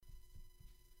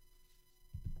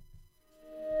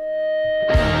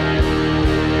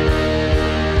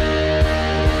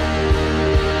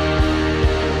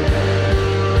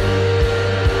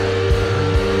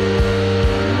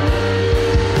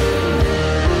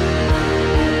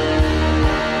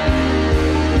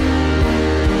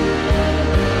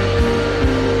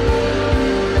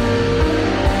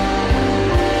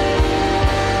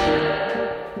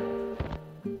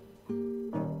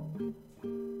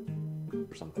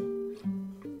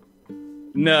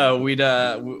No, we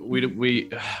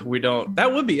don't.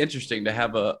 That would be interesting to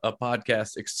have a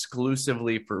podcast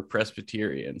exclusively for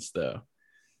Presbyterians, though.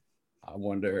 I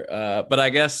wonder. But I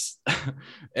guess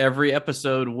every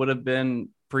episode would have been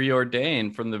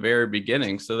preordained from the very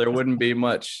beginning, so there wouldn't be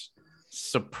much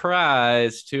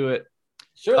surprise to it.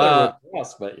 Sure, there would.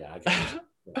 Yes, but yeah.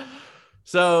 Yeah.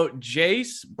 So,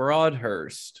 Jace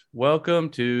Broadhurst, welcome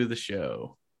to the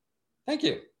show. Thank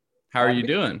you. How are you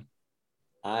doing?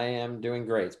 I am doing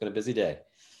great. It's been a busy day.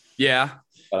 Yeah.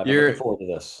 But I've been looking forward to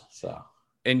this.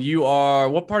 And you are,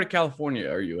 what part of California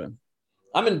are you in?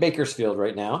 I'm in Bakersfield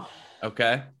right now.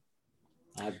 Okay.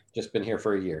 I've just been here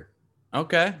for a year.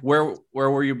 Okay. Where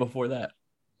were you before that?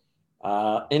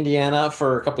 Indiana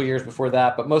for a couple of years before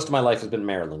that, but most of my life has been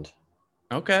Maryland.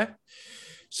 Okay.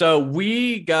 So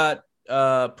we got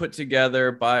put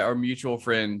together by our mutual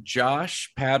friend,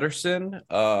 Josh Patterson.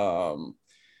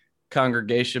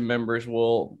 Congregation members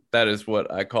that is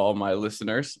what I call my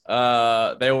listeners.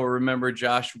 They will remember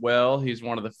Josh well. He's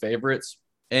one of the favorites.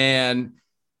 And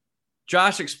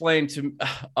Josh explained to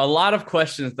a lot of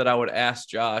questions that I would ask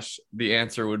Josh. The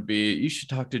answer would be, you should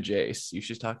talk to Jace. You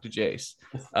should talk to Jace.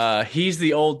 He's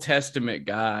the Old Testament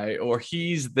guy, or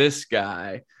he's this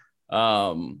guy,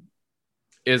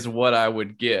 is what I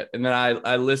would get. And then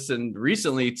I listened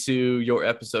recently to your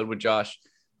episode with Josh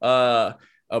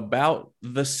about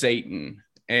the Satan.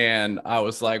 And I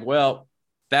was like, well,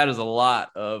 that is a lot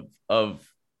of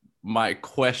my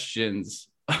questions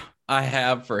I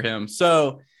have for him.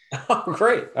 So, oh,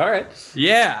 great. All right.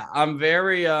 Yeah, I'm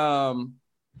very,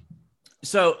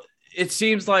 so it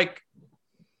seems like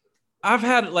I've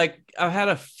had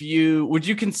a few, would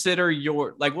you consider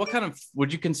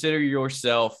would you consider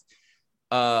yourself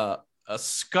a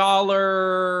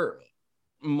scholar,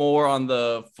 more on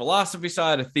the philosophy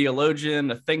side, a theologian,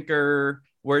 a thinker?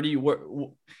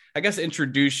 I guess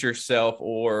introduce yourself,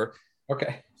 or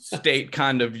state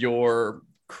kind of your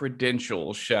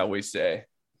credentials, shall we say.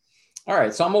 All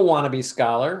right. So I'm a wannabe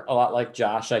scholar, a lot like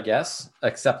Josh, I guess,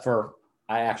 except for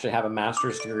I actually have a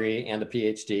master's degree and a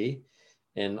PhD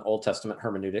in Old Testament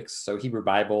hermeneutics. So Hebrew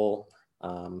Bible.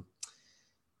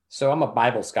 So I'm a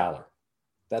Bible scholar.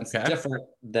 That's different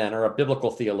than, or a biblical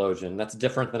theologian. That's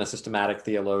different than a systematic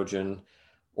theologian,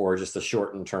 or just the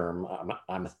shortened term.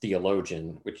 I'm a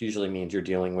theologian, which usually means you're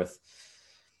dealing with,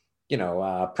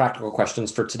 practical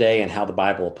questions for today and how the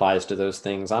Bible applies to those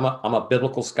things. I'm a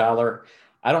biblical scholar.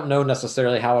 I don't know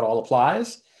necessarily how it all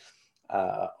applies,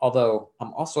 although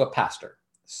I'm also a pastor.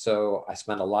 So I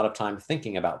spend a lot of time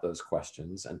thinking about those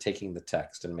questions and taking the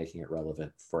text and making it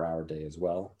relevant for our day as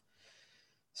well.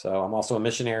 So I'm also a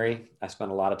missionary. I spend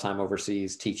a lot of time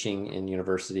overseas teaching in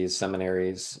universities,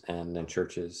 seminaries, and in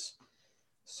churches.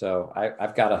 So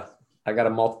I've got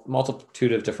a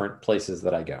multitude of different places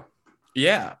that I go.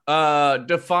 Yeah.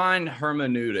 Define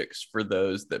hermeneutics for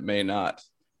those that may not.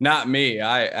 Not me.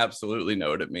 I absolutely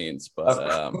know what it means,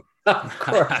 but of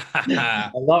course.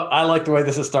 I like the way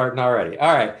this is starting already.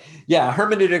 All right. Yeah.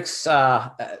 Hermeneutics,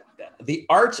 the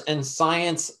art and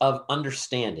science of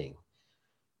understanding,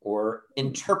 or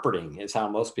interpreting is how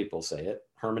most people say it.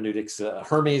 Hermeneutics,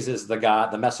 Hermes is the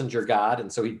god, the messenger god.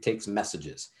 And so he takes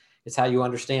messages. It's how you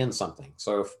understand something.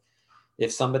 So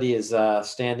if somebody is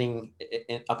standing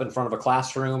up in front of a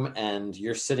classroom and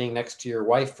you're sitting next to your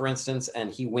wife, for instance, and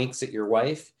he winks at your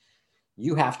wife,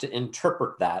 you have to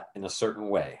interpret that in a certain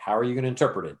way. How are you going to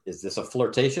interpret it? Is this a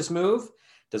flirtatious move?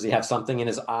 Does he have something in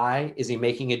his eye? Is he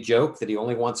making a joke that he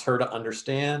only wants her to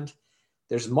understand?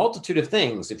 There's a multitude of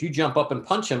things. If you jump up and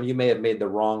punch him, you may have made the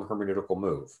wrong hermeneutical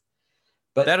move.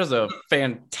 But that is a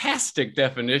fantastic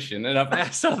definition. And I've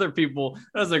asked other people,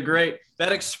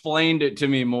 that explained it to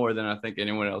me more than I think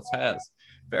anyone else has.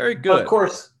 Very good. Of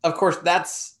course,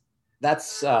 that's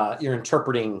you're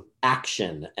interpreting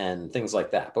action and things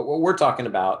like that. But what we're talking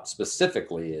about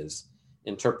specifically is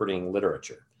interpreting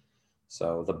literature.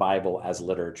 So the Bible as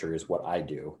literature is what I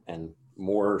do. And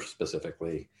more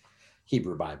specifically,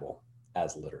 Hebrew Bible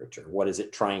as literature. What is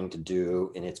it trying to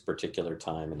do in its particular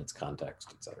time and its context,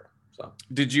 et cetera? So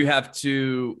did you have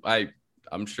to,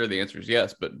 I'm sure the answer is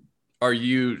yes, but are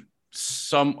you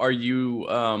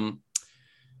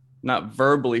not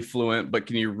verbally fluent, but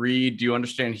can you read? Do you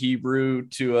understand Hebrew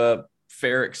to a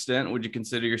fair extent? Would you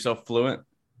consider yourself fluent?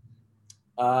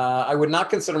 I would not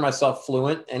consider myself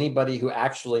fluent. Anybody who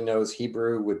actually knows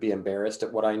Hebrew would be embarrassed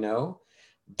at what I know,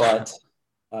 but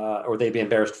or they'd be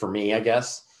embarrassed for me, I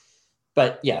guess.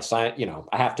 But yes, I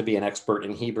have to be an expert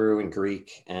in Hebrew and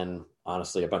Greek and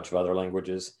honestly a bunch of other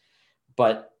languages.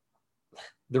 But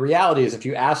the reality is, if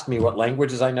you ask me what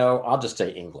languages I know, I'll just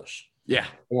say English. Yeah. I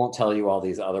won't tell you all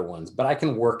these other ones, but I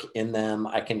can work in them.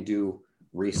 I can do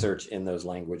research in those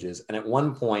languages. And at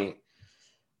one point,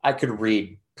 I could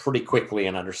read pretty quickly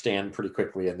and understand pretty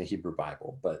quickly in the Hebrew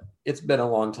Bible, but it's been a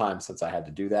long time since I had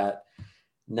to do that.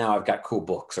 Now I've got cool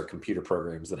books or computer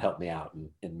programs that help me out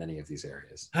in many of these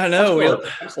areas. I know.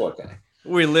 I'm still okay.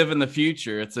 We live in the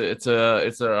future. It's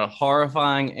a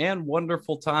horrifying and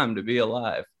wonderful time to be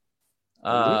alive.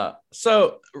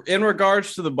 So in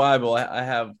regards to the Bible, I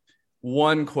have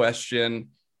one question.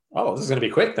 Oh, this is going to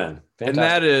be quick then. Fantastic. And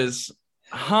that is,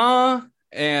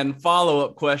 and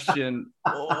follow-up question,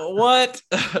 what?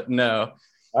 No.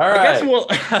 All right. I guess we'll,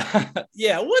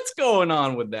 yeah, what's going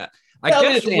on with that? I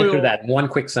guess just answer that in one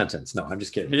quick sentence. No, I'm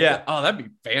just kidding. Yeah. Oh, that'd be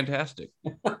fantastic.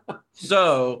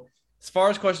 So as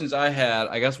far as questions I had,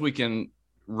 I guess we can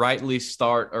rightly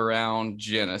start around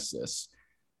Genesis.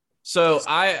 So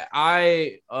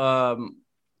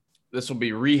this will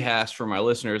be rehashed for my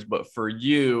listeners, but for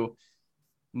you,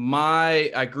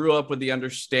 I grew up with the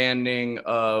understanding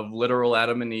of literal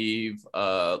Adam and Eve.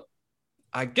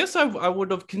 I guess I would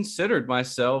have considered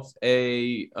myself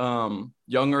a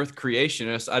young earth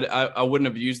creationist. I wouldn't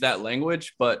have used that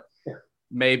language, but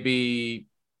maybe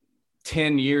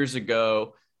 10 years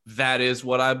ago, that is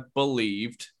what I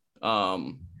believed.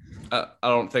 I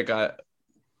don't think I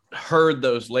heard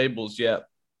those labels yet.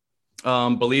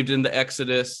 Believed in the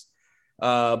Exodus,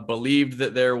 believed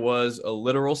that there was a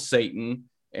literal Satan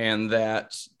and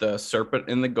that the serpent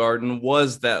in the garden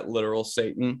was that literal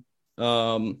Satan.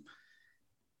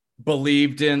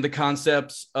 Believed in the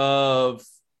concepts of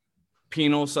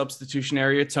penal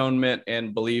substitutionary atonement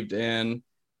and believed in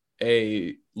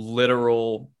a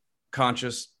literal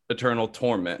conscious eternal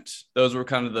torment. Those were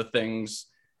kind of the things,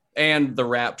 and the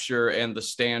rapture and the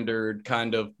standard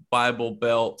kind of Bible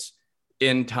Belt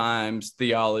end times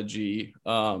theology.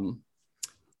 What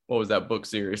was that book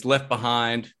series? Left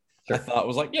Behind. Sure. I thought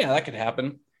was like, yeah, that could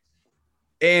happen.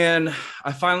 And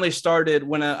I finally started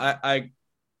when I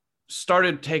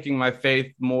started taking my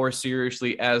faith more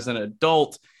seriously as an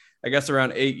adult, I guess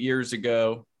around 8 years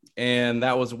ago. And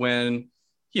that was when,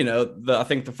 I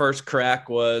think the first crack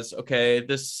was, okay,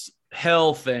 this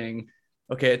hell thing,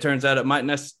 okay, it turns out it might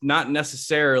not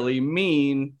necessarily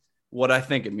mean what I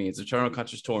think it means, eternal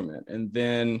conscious torment. And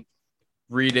then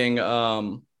reading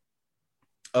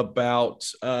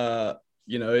about,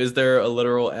 is there a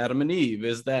literal Adam and Eve?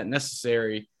 Is that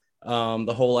necessary?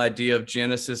 The whole idea of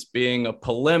Genesis being a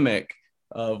polemic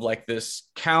of like this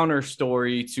counter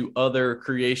story to other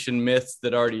creation myths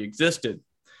that already existed.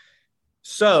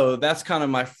 So that's kind of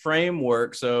my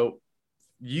framework. So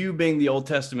you being the Old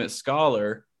Testament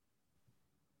scholar,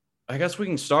 I guess we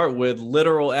can start with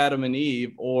literal Adam and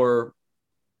Eve, or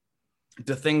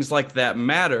do things like that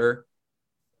matter?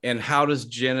 And how does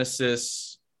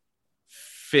Genesis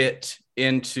fit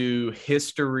into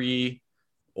history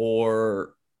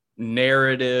or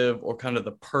narrative or kind of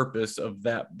the purpose of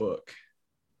that book?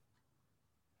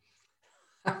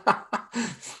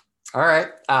 All right.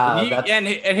 And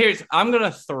here's, I'm going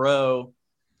to throw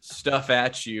stuff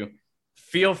at you.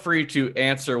 Feel free to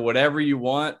answer whatever you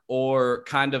want, or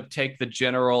kind of take the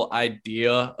general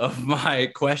idea of my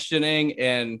questioning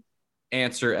and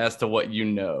answer as to what you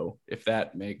know, if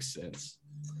that makes sense.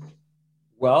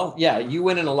 Well, yeah, you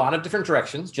went in a lot of different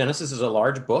directions. Genesis is a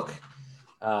large book,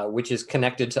 which is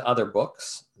connected to other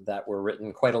books that were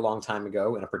written quite a long time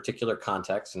ago in a particular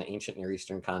context, an ancient Near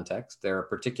Eastern context. They're a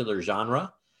particular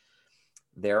genre.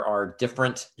 There are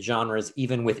different genres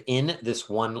even within this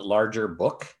one larger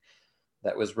book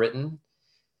that was written.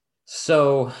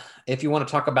 So if you want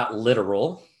to talk about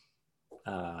literal,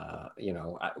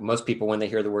 most people, when they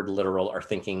hear the word literal, are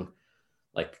thinking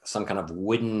like some kind of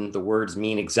wooden, the words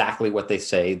mean exactly what they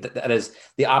say. That is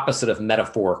the opposite of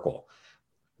metaphorical.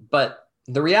 But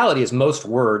the reality is most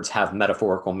words have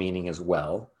metaphorical meaning as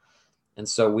well. And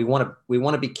so we want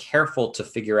to be careful to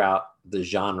figure out the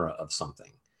genre of something.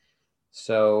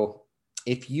 So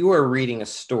if you are reading a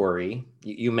story,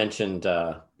 you mentioned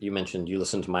you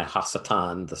listened to my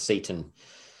Hasatan, the Satan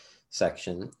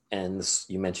section, and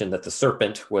you mentioned that the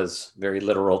serpent was very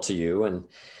literal to you. And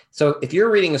so if you're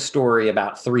reading a story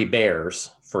about three bears,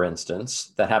 for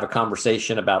instance, that have a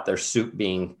conversation about their soup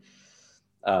being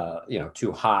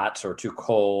too hot or too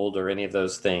cold or any of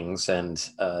those things, and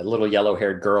a little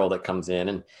yellow-haired girl that comes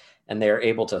in and they're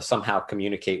able to somehow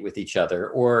communicate with each other,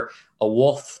 or a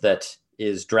wolf that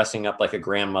is dressing up like a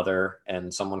grandmother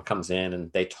and someone comes in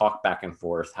and they talk back and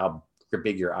forth, how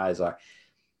big your eyes are.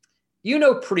 You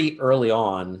know pretty early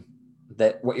on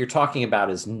that what you're talking about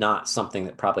is not something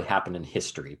that probably happened in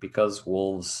history, because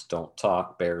wolves don't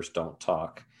talk, bears don't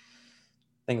talk,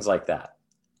 things like that.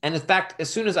 And in fact, as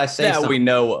soon as I say that something, we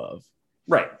know of.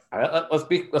 right? Let's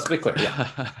be clear.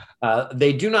 Yeah,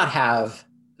 they do not have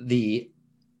the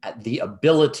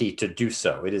ability to do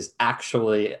so. It is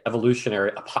actually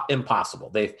evolutionary impossible.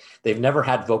 They've never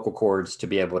had vocal cords to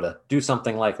be able to do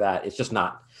something like that. It's just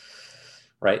not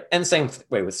right. And same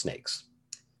way with snakes.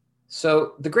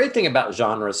 So the great thing about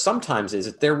genres sometimes is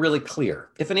that they're really clear.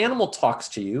 If an animal talks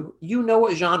to you, you know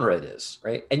what genre it is,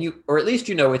 right? And or at least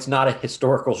you know it's not a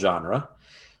historical genre.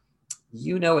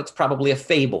 You know it's probably a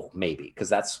fable, maybe, because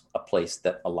that's a place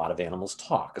that a lot of animals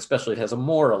talk, especially if it has a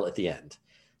moral at the end.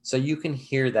 So you can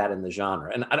hear that in the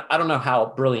genre. And I don't know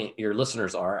how brilliant your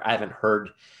listeners are. I haven't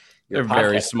heard your They're podcast.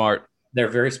 very smart. They're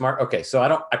very smart. Okay, so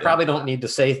I probably don't need to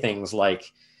say things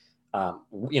like,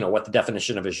 what the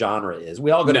definition of a genre is.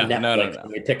 We all go to Netflix and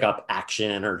we pick up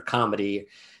action or comedy,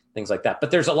 things like that.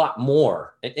 But there's a lot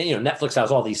more. And, Netflix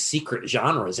has all these secret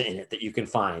genres in it that you can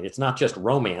find. It's not just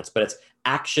romance, but it's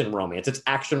action romance. It's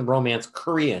action romance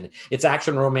Korean. It's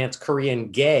action romance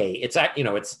Korean gay. It's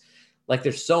like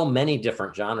there's so many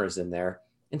different genres in there.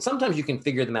 And sometimes you can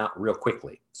figure them out real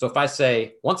quickly. So if I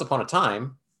say Once Upon a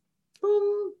Time,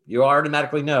 boom, you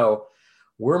automatically know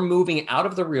we're moving out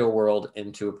of the real world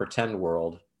into a pretend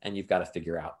world, and you've got to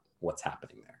figure out what's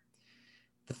happening there.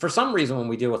 For some reason, when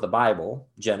we deal with the Bible,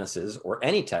 Genesis, or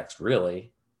any text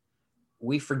really,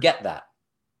 we forget that.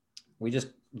 We just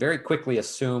very quickly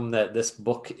assume that this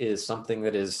book is something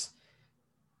that is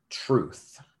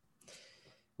truth,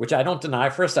 which I don't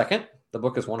deny for a second. The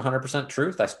book is 100%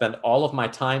 truth. I spend all of my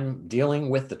time dealing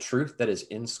with the truth that is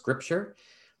in Scripture,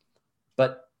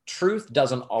 but truth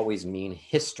doesn't always mean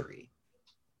history.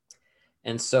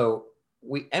 And so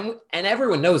and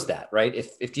everyone knows that, right?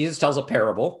 If Jesus tells a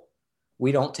parable,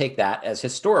 we don't take that as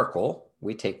historical.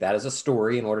 We take that as a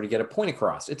story in order to get a point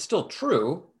across. It's still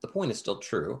true. The point is still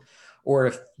true. Or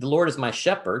if the Lord is my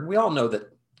shepherd, we all know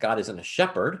that God isn't a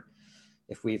shepherd.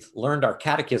 If we've learned our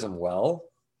catechism well,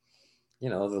 the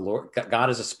Lord, God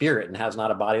is a spirit and has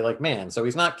not a body like man. So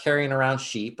he's not carrying around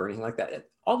sheep or anything like that.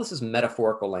 All this is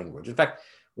metaphorical language. In fact,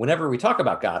 whenever we talk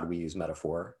about God, we use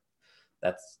metaphor.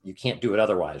 You can't do it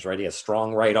otherwise, right? He has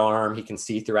strong right arm. He can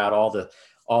see throughout all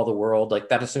the world. Like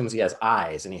that assumes he has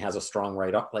eyes and he has a strong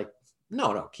right arm. Like,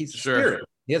 no, he's a spirit.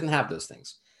 He doesn't have those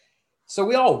things. So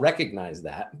we all recognize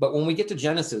that. But when we get to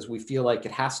Genesis, we feel like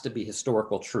it has to be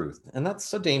historical truth. And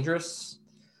that's a dangerous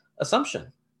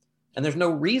assumption. And there's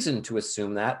no reason to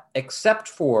assume that, except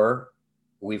for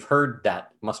we've heard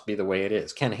that must be the way it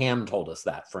is. Ken Ham told us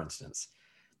that, for instance.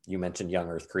 You mentioned young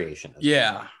earth creation.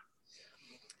 Yeah.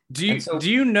 Do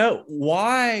you know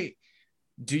why?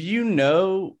 Do you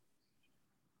know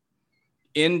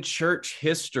in church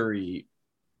history,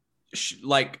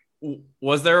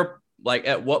 was there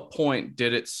at what point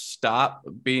did it stop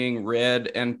being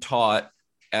read and taught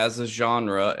as a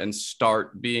genre and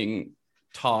start being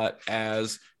taught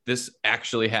as this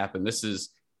actually happened? This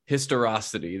is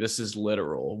historicity. This is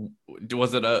literal.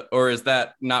 Was it or is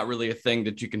that not really a thing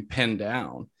that you can pin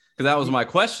down? Because that was my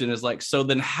question is so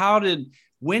then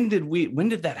when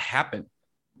did that happen?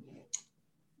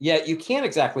 Yeah, you can't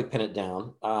exactly pin it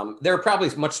down. There are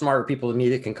probably much smarter people than me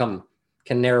that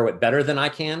can narrow it better than I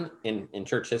can in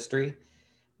church history.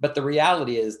 But the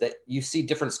reality is that you see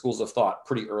different schools of thought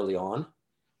pretty early on.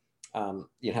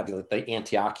 You have the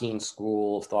Antiochian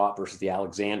school of thought versus the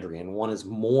Alexandrian. One is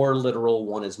more literal,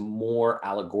 one is more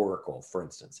allegorical, for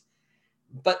instance.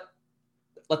 But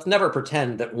let's never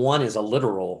pretend that one is a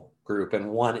literal group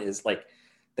and one is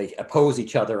they oppose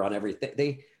each other on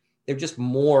everything. They're just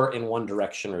more in one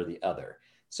direction or the other.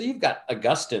 So you've got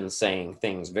Augustine saying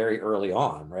things very early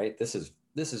on, right? This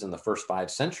is in the first 5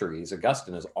 centuries.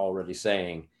 Augustine is already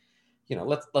saying,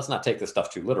 let's not take this stuff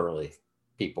too literally,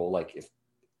 people. If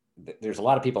there's a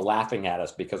lot of people laughing at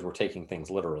us because we're taking things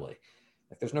literally.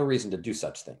 There's no reason to do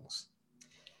such things.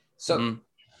 So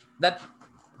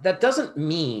that doesn't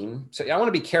mean, so I want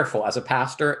to be careful as a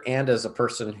pastor and as a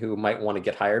person who might want to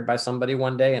get hired by somebody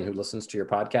one day and who listens to your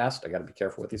podcast. I got to be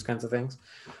careful with these kinds of things.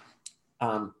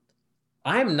 I'm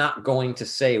not going to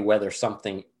say whether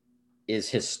something is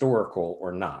historical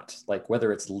or not,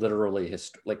 whether it's literally,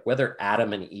 whether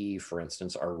Adam and Eve, for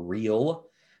instance, are real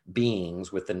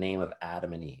beings with the name of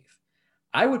Adam and Eve.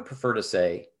 I would prefer to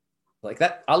say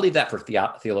that. I'll leave that for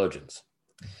theologians.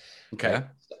 Okay. Right?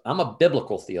 I'm a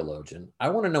biblical theologian. I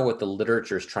want to know what the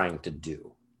literature is trying to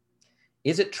do.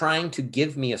 Is it trying to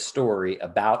give me a story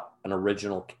about an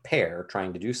original pair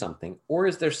trying to do something, or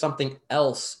is there something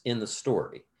else in the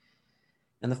story?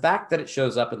 And the fact that it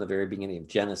shows up in the very beginning of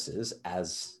Genesis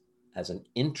as an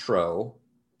intro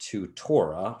to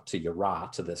Torah, to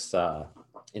Yerah, to this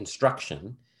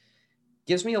instruction,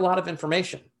 gives me a lot of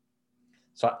information.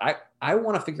 So I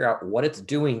want to figure out what it's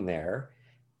doing there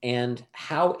and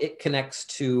how it connects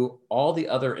to all the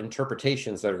other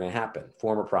interpretations that are going to happen.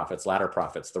 Former prophets, latter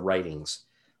prophets, the writings,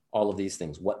 all of these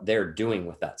things, what they're doing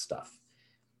with that stuff.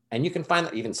 And you can find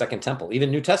that even Second Temple, even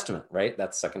New Testament, right?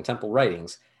 That's Second Temple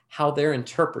writings, how they're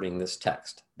interpreting this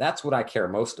text. That's what I care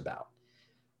most about.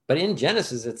 But in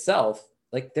Genesis itself,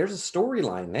 like there's a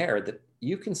storyline there that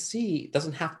you can see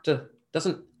doesn't have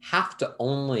to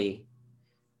only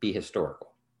be historical.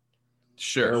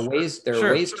 Sure. There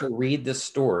are ways to read this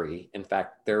story. In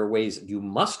fact, there are ways you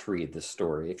must read this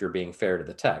story if you're being fair to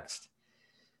the text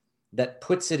that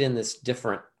puts it in this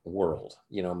different world,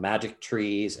 magic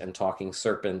trees and talking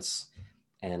serpents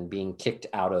and being kicked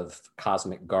out of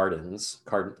cosmic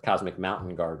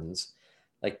mountain gardens.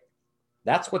 Like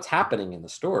that's what's happening in the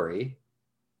story.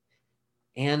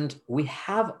 And we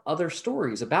have other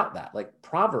stories about that. Like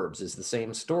Proverbs is the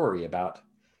same story about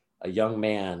a young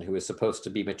man who is supposed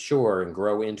to be mature and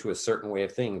grow into a certain way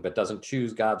of thing, but doesn't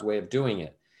choose God's way of doing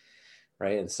it.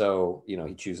 Right. And so,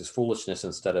 he chooses foolishness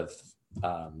instead of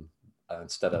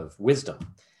wisdom.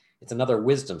 It's another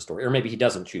wisdom story, or maybe he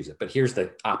doesn't choose it, but here's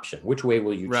the option. Which way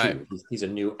will you choose? He's a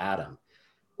new Adam.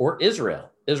 Or Israel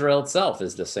itself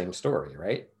is the same story,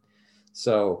 right?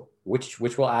 So which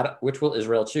will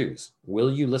Israel choose?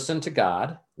 Will you listen to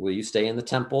God? Will you stay in the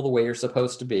temple the way you're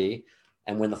supposed to be?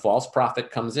 And when the false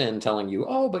prophet comes in telling you,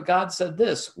 oh, but God said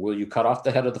this, will you cut off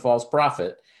the head of the false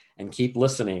prophet and keep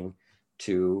listening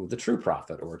to the true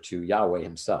prophet or to Yahweh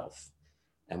himself?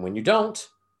 And when you don't,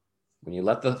 when you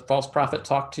let the false prophet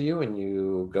talk to you and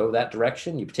you go that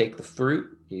direction, you take the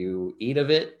fruit, you eat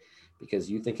of it because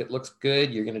you think it looks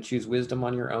good, you're going to choose wisdom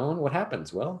on your own. What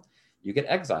happens? Well, you get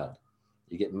exiled.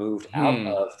 You get moved out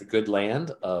of the good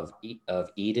land of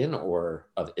Eden or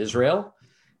of Israel,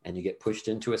 and you get pushed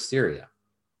into Assyria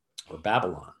or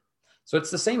Babylon. So it's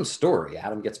the same story.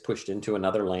 Adam gets pushed into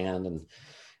another land, and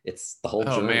it's the whole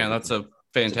journey. Oh, man, that's a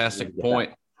fantastic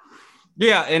point.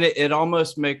 Yeah, and it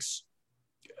almost makes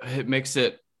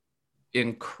it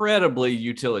incredibly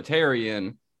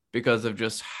utilitarian because of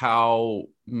just how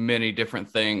many different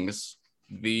things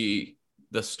the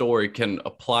story can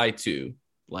apply to,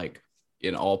 like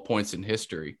in all points in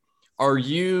history.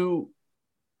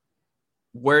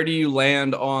 Where do you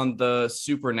land on the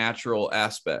supernatural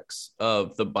aspects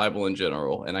of the Bible in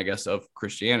general, and I guess of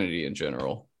Christianity in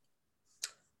general?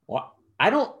 Well,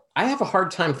 I have a hard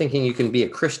time thinking you can be a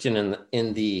Christian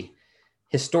in the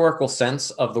historical sense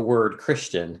of the word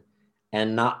Christian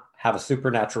and not have a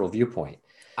supernatural viewpoint.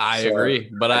 I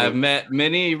agree, but I've met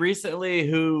many recently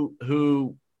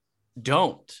who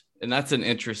don't, and that's an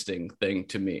interesting thing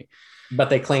to me. But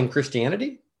they claim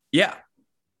Christianity? Yeah.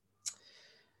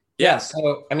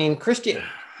 So, you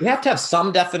have to have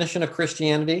some definition of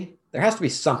Christianity. There has to be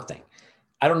something.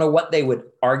 I don't know what they would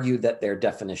argue that their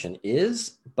definition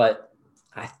is, but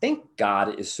I think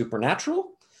God is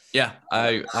supernatural. Yeah,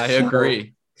 I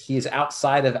agree. He's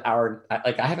outside of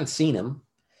I haven't seen him.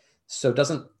 So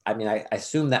I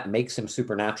assume that makes him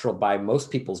supernatural by most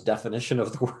people's definition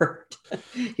of the word.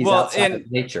 He's outside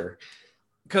of nature.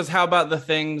 Because how about the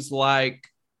things like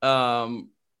the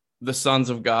sons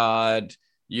of God?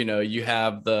 You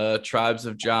have the tribes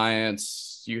of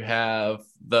giants, you have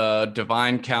the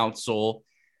divine council.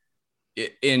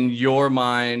 In your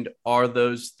mind, are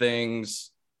those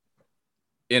things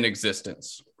in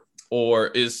existence? Or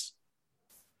is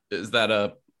that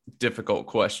a difficult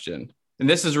question? And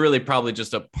this is really probably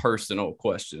just a personal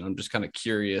question. I'm just kind of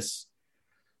curious.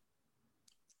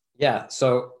 Yeah.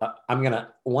 So I'm going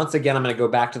to go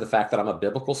back to the fact that I'm a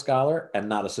biblical scholar and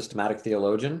not a systematic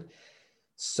theologian.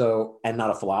 So, and not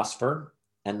a philosopher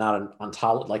and not an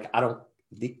ontologist. Like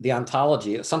the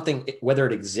ontology of something, whether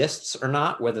it exists or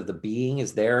not, whether the being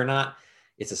is there or not,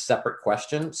 it's a separate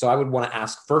question. So I would want to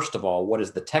ask, first of all, what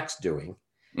is the text doing?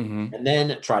 Mm-hmm. And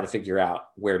then try to figure out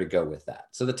where to go with that.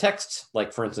 So the text,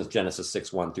 like for instance, Genesis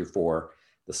 6:1-4,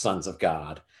 the sons of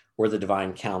God, or the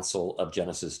divine counsel of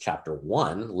Genesis chapter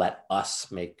 1, let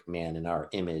us make man in our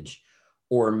image,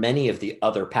 or many of the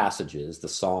other passages, the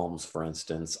Psalms, for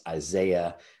instance,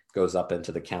 Isaiah goes up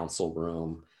into the council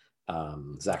room.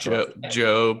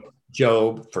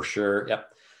 Job, for sure.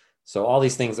 Yep. So all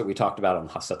these things that we talked about on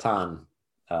Hasatan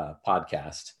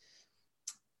podcast,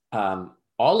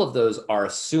 all of those are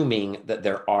assuming that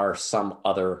there are some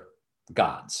other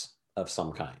gods of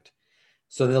some kind.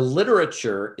 So the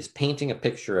literature is painting a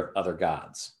picture of other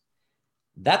gods.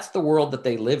 That's the world that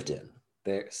they lived in.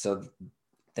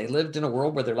 They lived in a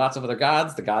world where there are lots of other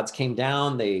gods. The gods came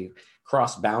down. They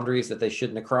crossed boundaries that they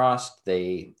shouldn't have crossed.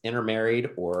 They intermarried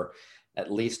or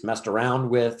at least messed around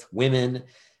with women.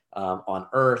 on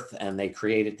Earth, and they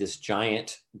created this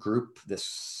giant group,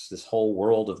 this whole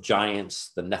world of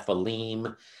giants, the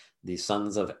Nephilim, the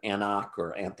sons of Anak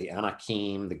or the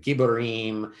Anakim, the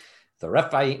Gibborim, the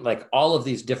Rephaim, like all of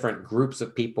these different groups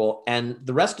of people. And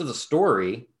the rest of the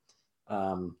story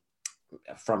from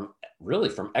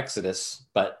Exodus,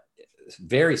 but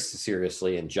very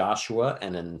seriously in Joshua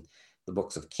and in the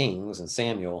books of Kings and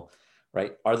Samuel,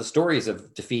 right, are the stories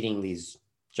of defeating these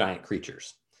giant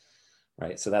creatures,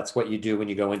 right? So that's what you do when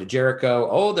you go into Jericho.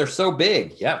 Oh, they're so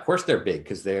big. Yeah, of course they're big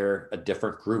because they're a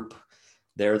different group.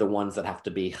 They're the ones that have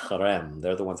to be harem.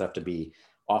 They're the ones that have to be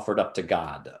offered up to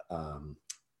God.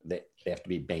 They have to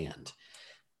be banned.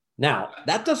 Now,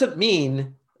 that doesn't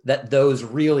mean that those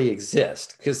really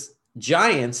exist, because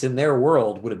giants in their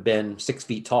world would have been 6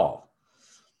 feet tall,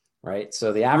 right?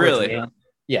 So the average man,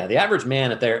 the average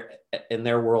man in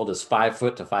their world is 5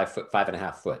 foot to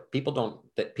 5.5 foot. People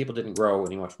didn't grow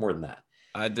any much more than that.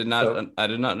 I did not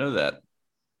know that.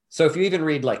 So if you even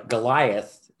read like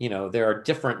Goliath, there are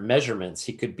different measurements.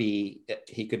 He could be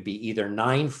either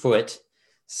 9'6"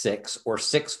 or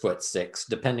 6'6",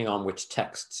 depending on which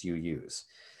texts you use.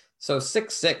 So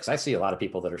 6'6", I see a lot of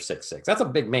people that are 6'6". That's a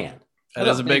big man. That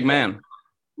is a big man.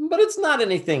 But it's not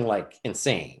anything like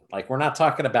insane. Like, we're not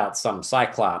talking about some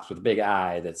cyclops with a big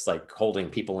eye that's like holding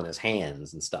people in his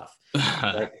hands and stuff.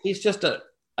 Like, he's just a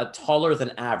taller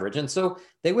than average. And so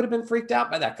they would have been freaked out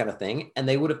by that kind of thing. And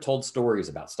they would have told stories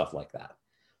about stuff like that.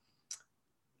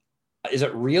 Is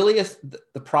it really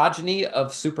the progeny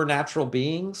of supernatural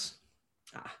beings?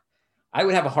 I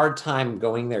would have a hard time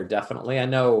going there, definitely. I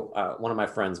know one of my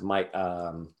friends,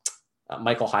 Michael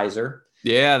Heiser.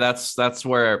 Yeah, that's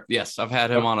where, yes, I've had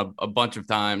him on a bunch of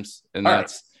times, and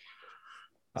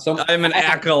so I'm an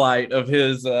acolyte of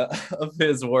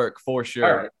his work for sure.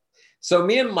 All right. So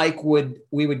me and Mike would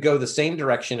go the same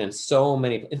direction in so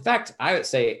many. In fact, I would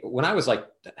say when I was like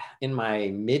in my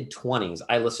mid-20s,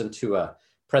 I listened to a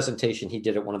presentation he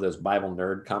did at one of those Bible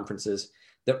nerd conferences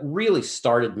that really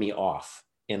started me off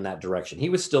in that direction. He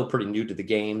was still pretty new to the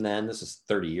game then. This is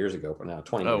 30 years ago from now,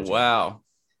 20 years ago. Wow.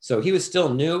 So he was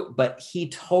still new, but he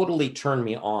totally turned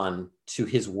me on to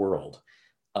his world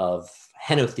of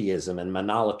henotheism and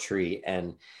monolatry.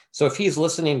 And so if he's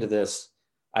listening to this,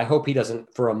 I hope he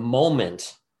doesn't for a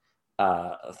moment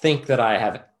think that I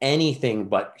have anything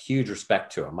but huge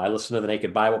respect to him. I listen to the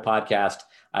Naked Bible podcast.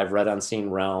 I've read Unseen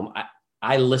Realm.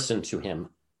 I listen to him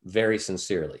very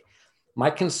sincerely.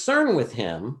 My concern with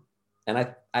him,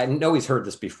 and I know he's heard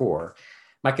this before,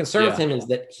 my concern with him is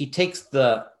that he takes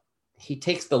the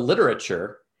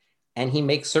literature and he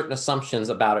makes certain assumptions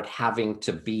about it having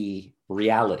to be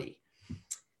reality.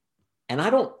 And I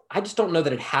just don't know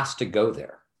that it has to go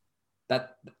there.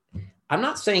 That I'm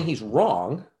not saying he's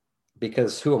wrong,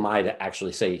 because who am I to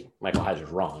actually say Michael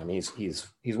Heiser's wrong? I mean, he's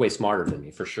way smarter than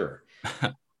me for sure.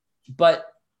 But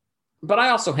I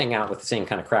also hang out with the same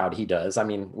kind of crowd he does. I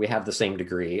mean, we have the same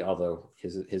degree, although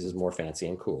his is more fancy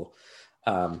and cool.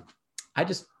 I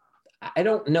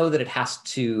don't know that it has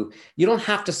to, you don't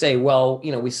have to say, well,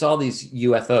 we saw these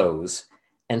UFOs,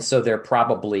 and so they're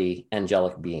probably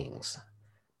angelic beings.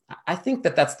 I think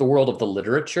that that's the world of the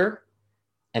literature,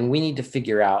 and we need to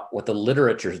figure out what the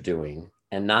literature is doing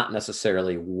and not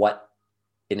necessarily what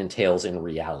it entails in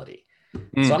reality.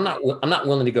 So I'm not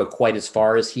willing to go quite as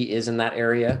far as he is in that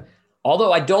area.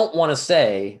 Although I don't want to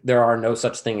say there are no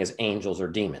such thing as angels or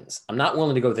demons. I'm not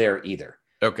willing to go there either.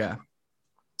 Okay.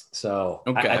 So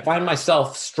I find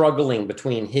myself struggling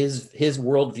between his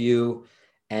worldview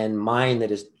and mine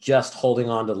that is just holding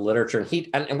on to the literature.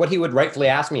 And what he would rightfully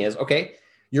ask me is, okay,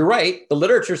 you're right. The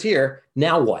literature's here.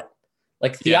 Now what?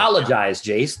 Like, theologize,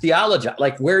 Jace. Theologize.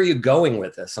 Like, where are you going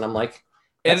with this? And I'm like,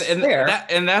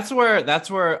 that's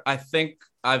where I think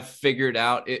I've figured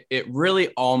out it really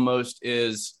almost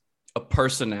is a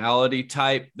personality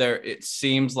type. It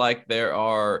seems like there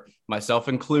are, myself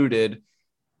included,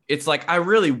 it's like I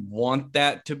really want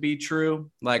that to be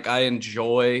true. Like, I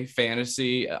enjoy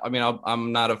fantasy. I mean,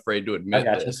 I'm not afraid to admit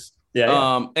this.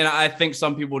 Yeah. And I think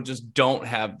some people just don't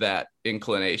have that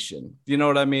inclination. You know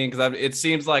what I mean? Because it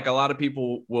seems like a lot of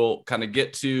people will kind of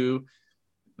get to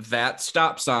that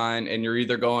stop sign, and you're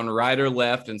either going right or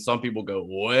left, and some people go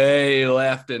way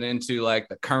left and into like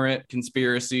the current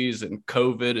conspiracies, and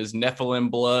COVID is Nephilim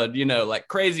blood. Like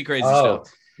crazy stuff.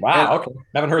 Wow. Okay.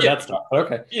 Haven't heard that stuff.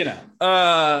 Okay.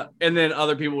 And then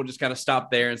other people will just kind of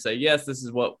stop there and say, yes, this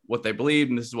is what they believe,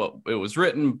 and this is what it was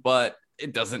written, but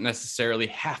it doesn't necessarily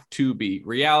have to be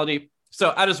reality. So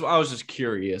I was just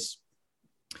curious.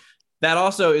 That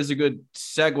also is a good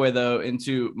segue though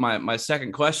into my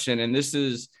second question. And this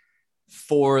is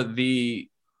for the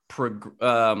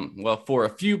well, for a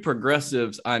few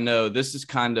progressives, I know this is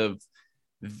kind of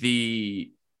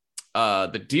the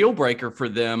deal breaker for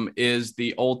them is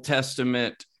the Old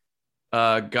Testament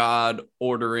God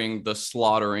ordering the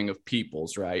slaughtering of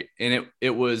peoples, right? And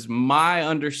it was my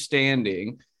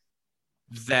understanding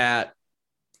that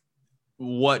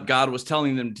what God was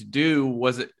telling them to do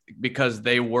was it because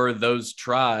they were those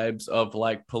tribes of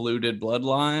like polluted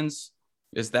bloodlines.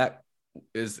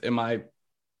 Am I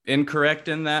incorrect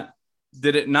in that?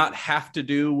 Did it not have to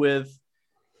do with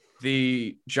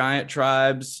the giant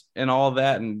tribes and all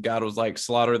that, and God was like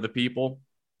slaughter the people?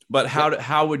 But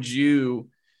how would you,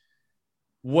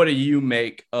 what do you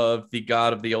make of the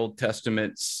God of the Old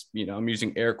Testament's, I'm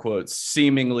using air quotes,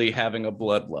 seemingly having a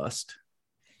bloodlust?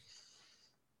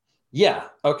 Yeah.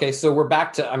 Okay. So we're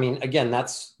back to, again,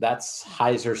 that's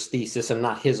Heiser's thesis and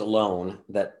not his alone.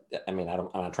 I'm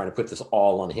not trying to put this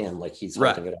all on him. Like he's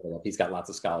holding it all up. He's got lots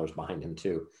of scholars behind him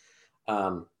too.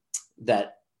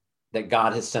 That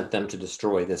God has sent them to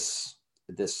destroy this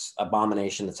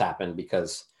abomination that's happened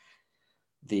because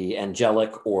the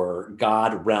angelic or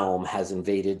God realm has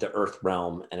invaded the earth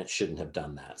realm and it shouldn't have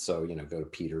done that. So, go to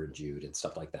Peter and Jude and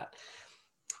stuff like that.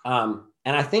 And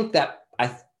I think that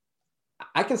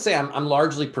I can say I'm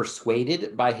largely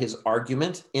persuaded by his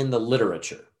argument in the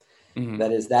literature. Mm-hmm.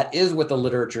 That is what the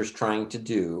literature is trying to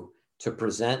do, to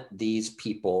present these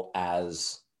people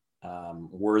as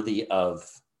worthy of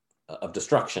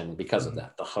destruction because of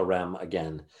that. The harem,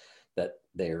 again, that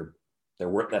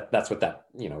that's what that,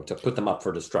 to put them up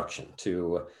for destruction,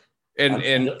 to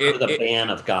under the ban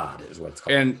of God is what it's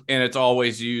called. And it's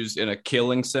always used in a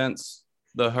killing sense,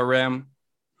 the harem.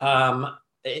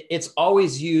 It's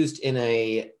always used in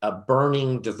a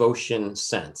burning devotion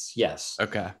sense. Yes.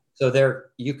 Okay. So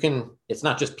it's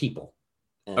not just people.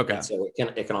 And so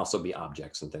it can also be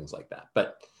objects and things like that.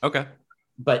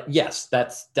 But yes,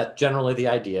 that's generally the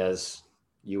idea is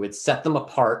you would set them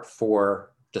apart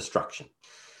for destruction.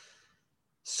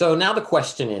 So now the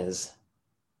question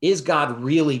is God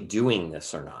really doing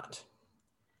this or not?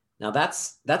 Now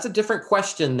that's a different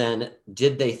question than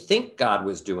did they think God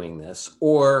was doing this,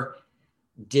 or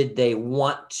did they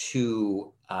want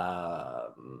to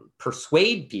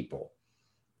persuade people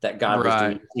that God was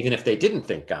doing, even if they didn't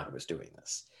think God was doing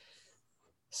this?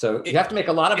 So you have to make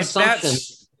a lot of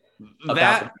assumptions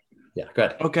about yeah, go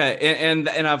ahead. Okay, and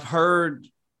I've heard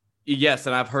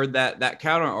that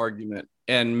counter argument,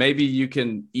 and maybe you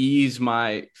can ease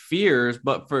my fears.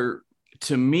 But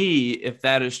to me, if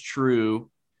that is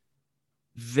true,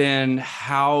 then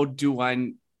how do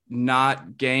I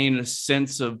not gain a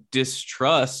sense of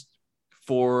distrust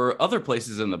for other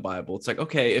places in the Bible? It's like,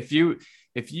 okay, if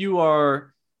you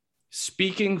are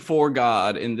speaking for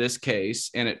God in this case,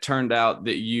 and it turned out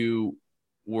that you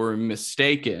were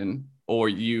mistaken, or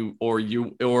even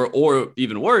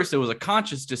worse, it was a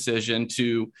conscious decision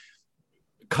to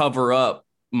cover up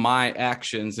my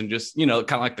actions and just, kind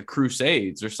of like the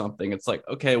Crusades or something. It's like,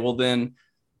 okay, well then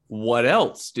what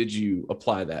else did you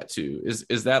apply that to?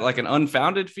 Is that like an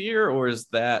unfounded fear, or is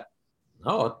that?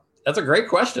 Oh, that's a great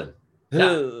question.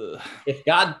 Yeah. If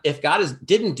God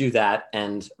didn't do that,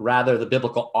 and rather the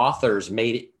biblical authors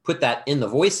put that in the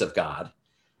voice of God,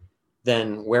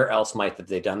 then where else might have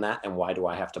they done that? And why do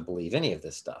I have to believe any of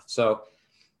this stuff? So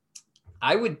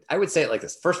I would say it like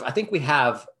this. First, I think we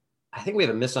have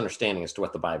a misunderstanding as to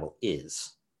what the Bible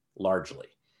is, largely.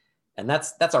 And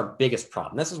that's our biggest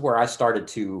problem. This is where I started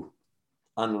to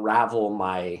unravel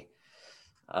my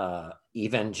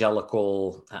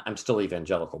evangelical, I'm still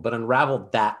evangelical, but unravel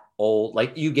that old,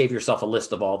 like you gave yourself a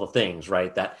list of all the things,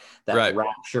 right? That right.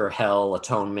 Rapture, hell,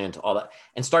 atonement, all that,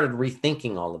 and started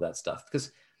rethinking all of that stuff.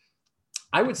 Because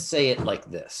I would say it like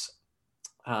this.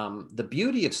 The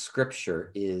beauty of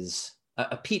Scripture is,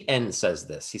 Pete N says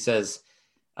this. He says,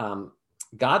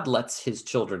 God lets his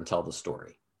children tell the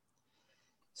story.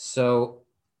 So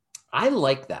I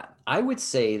like that. I would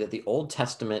say that the Old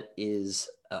Testament is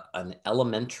an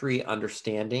elementary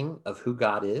understanding of who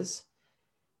God is.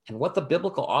 And what the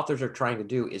biblical authors are trying to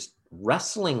do is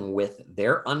wrestling with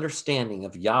their understanding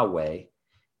of Yahweh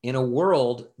in a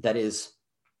world that is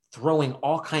throwing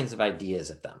all kinds of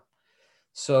ideas at them.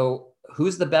 So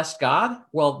who's the best God?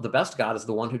 Well, the best God is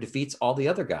the one who defeats all the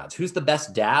other gods. Who's the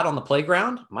best dad on the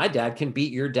playground? My dad can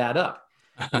beat your dad up.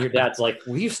 And your dad's like,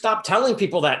 will you stop telling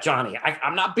people that, Johnny?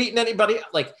 I'm not beating anybody.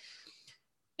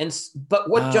 But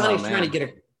what Johnny's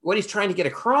trying to get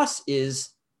across is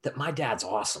that my dad's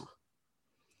awesome,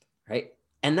 right?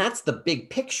 And that's the big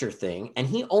picture thing. And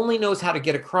he only knows how to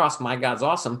get across my God's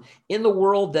awesome in the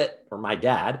world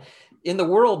in the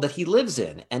world that he lives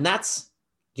in. And that's,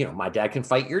 my dad can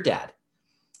fight your dad.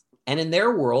 And in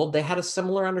their world, they had a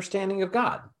similar understanding of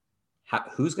God.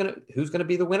 Who's gonna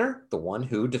be the winner? The one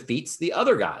who defeats the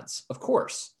other gods, of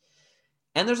course.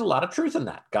 And there's a lot of truth in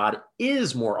that. God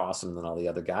is more awesome than all the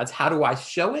other gods. How do I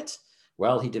show it?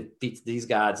 Well, he defeats these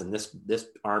gods and this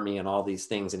army and all these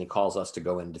things, and he calls us to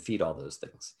go and defeat all those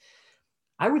things.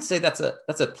 I would say that's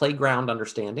a playground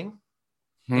understanding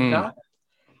of God,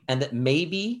 and that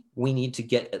maybe we need to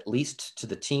get at least to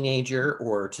the teenager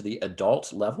or to the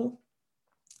adult level.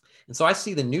 And so I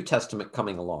see the New Testament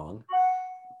coming along,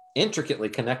 intricately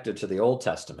connected to the Old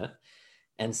Testament,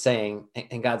 and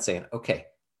God saying, okay,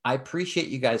 I appreciate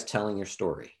you guys telling your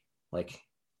story.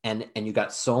 And you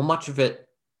got so much of it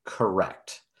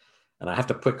correct. And I have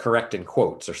to put correct in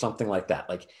quotes or something like that.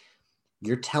 Like,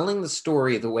 you're telling the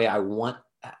story the way I want,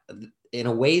 in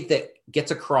a way that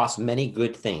gets across many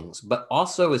good things, but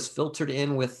also is filtered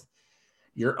in with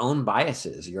your own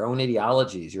biases, your own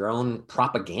ideologies, your own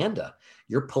propaganda,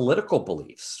 your political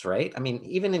beliefs, right? I mean,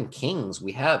 even in Kings,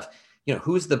 we have,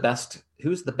 who's the best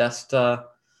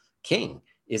king?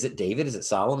 Is it David? Is it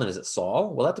Solomon? Is it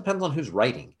Saul? Well, that depends on who's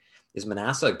writing. Is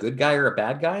Manasseh a good guy or a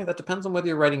bad guy? That depends on whether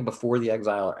you're writing before the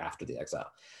exile or after the exile.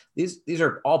 These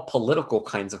are all political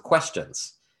kinds of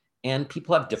questions. And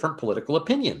people have different political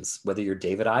opinions. Whether you're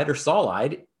David-eyed or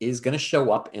Saul-eyed is going to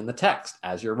show up in the text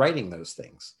as you're writing those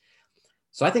things.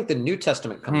 So I think the New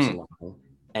Testament comes along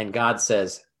and God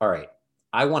says, all right,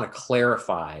 I want to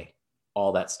clarify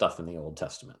all that stuff in the Old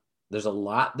Testament. There's a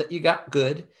lot that you got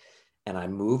good, and I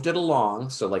moved it along.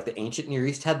 So like the ancient Near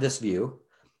East had this view,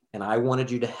 and I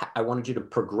wanted you to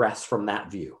progress from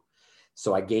that view.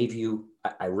 So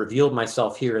I revealed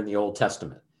myself here in the Old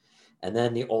Testament. And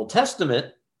then the Old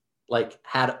Testament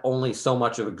had only so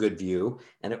much of a good view,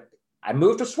 and I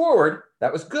moved us forward.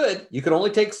 That was good. You could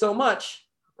only take so much,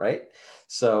 right?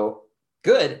 So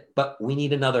good, but we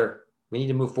need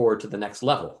to move forward to the next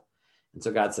level. And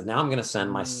so God said, now I'm going to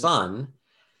send my son.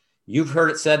 You've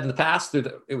heard it said in the past,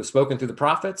 it was spoken through the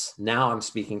prophets. Now I'm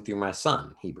speaking through my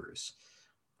son, Hebrews,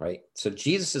 right? So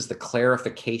Jesus is the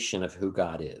clarification of who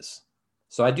God is.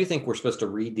 So I do think we're supposed to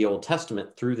read the Old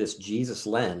Testament through this Jesus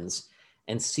lens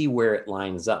and see where it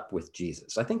lines up with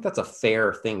Jesus. I think that's a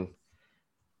fair thing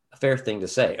to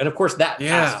say. And of course, that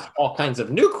asks all kinds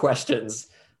of new questions.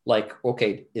 Like,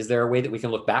 okay, is there a way that we can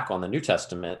look back on the New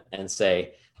Testament and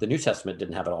say the New Testament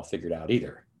didn't have it all figured out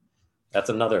either? That's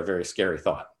another very scary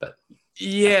thought. But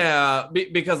yeah,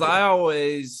 because I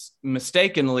always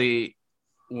mistakenly,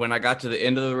 when I got to the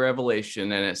end of the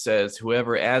Revelation and it says,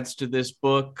 whoever adds to this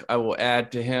book, I will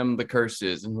add to him the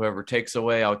curses, and whoever takes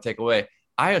away, I'll take away.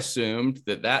 I assumed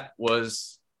that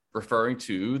was referring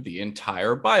to the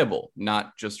entire Bible,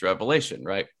 not just Revelation,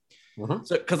 right? Mm-hmm.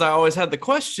 So, because I always had the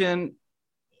question,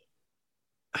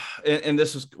 and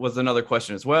this was another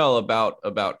question as well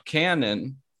about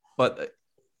canon, but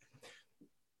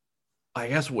I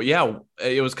guess, well, yeah,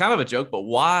 it was kind of a joke, but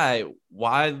why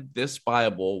this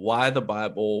Bible? Why the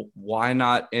Bible? Why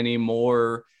not any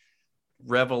more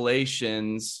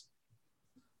revelations?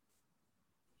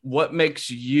 What makes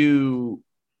you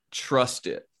trust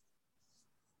it?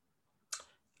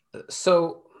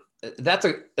 So that's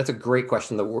a great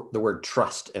question. The word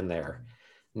trust in there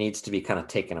needs to be kind of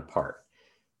taken apart.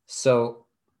 So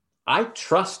I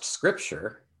trust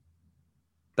Scripture,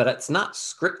 but it's not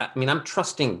script. I mean, I'm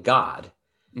trusting God,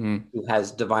 who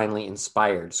has divinely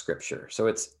inspired Scripture.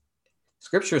 So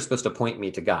Scripture is supposed to point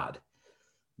me to God.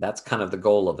 That's kind of the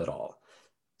goal of it all.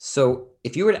 So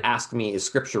if you were to ask me, is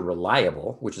Scripture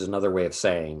reliable, which is another way of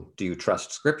saying, do you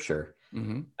trust Scripture?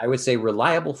 I would say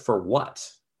reliable for what?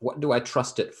 What do I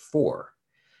trust it for?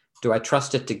 Do I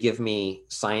trust it to give me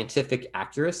scientific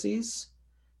accuracies,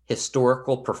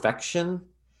 historical perfection?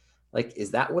 Like,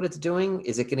 is that what it's doing?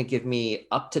 Is it going to give me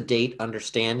up-to-date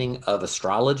understanding of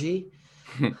astrology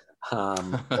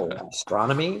or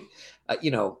astronomy?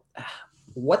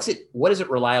 What is it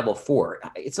reliable for?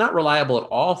 It's not reliable at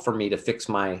all for me to fix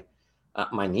my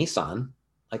Nissan.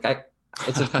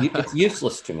 It's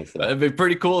useless to me for that. It'd be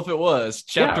pretty cool if it was.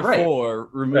 Chapter 4,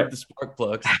 remove the spark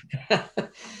plugs.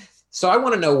 So I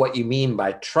want to know what you mean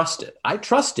by trust it. I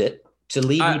trust it to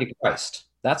lead me to Christ.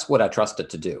 That's what I trust it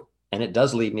to do. And it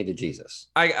does lead me to Jesus.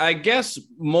 I guess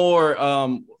more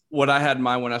what I had in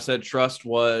mind when I said trust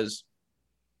was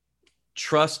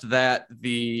trust that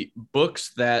the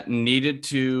books that needed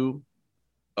to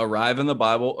arrive in the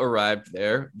Bible arrived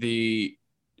there.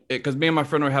 Because me and my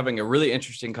friend were having a really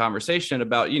interesting conversation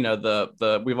about,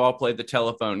 we've all played the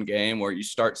telephone game where you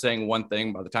start saying one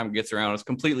thing, by the time it gets around, it's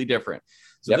completely different.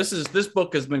 So this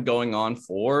book has been going on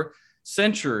for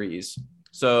centuries.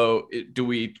 So do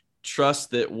we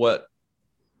trust that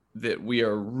we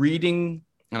are reading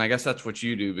and I guess that's what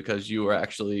you do because you are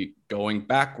actually going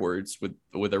backwards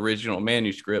with original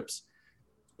manuscripts.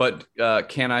 But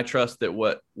can I trust that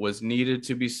what was needed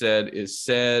to be said is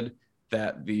said,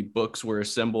 that the books were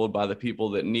assembled by the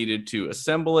people that needed to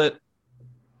assemble it?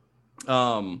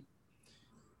 That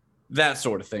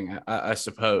sort of thing, I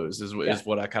suppose, is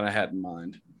what I kind of had in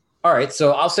mind. All right,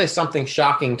 so I'll say something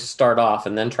shocking to start off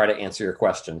and then try to answer your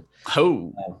question.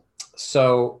 Oh.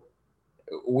 So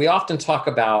we often talk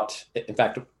about, in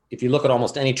fact, if you look at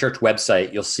almost any church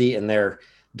website, you'll see in their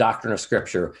doctrine of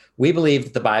Scripture, we believe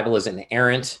that the Bible is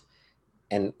inerrant,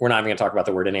 and we're not even going to talk about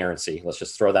the word inerrancy. Let's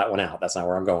just throw that one out. That's not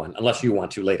where I'm going, unless you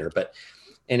want to later, but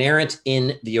inerrant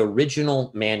in the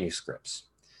original manuscripts.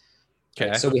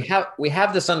 Okay. So we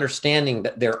have this understanding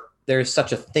that there is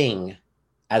such a thing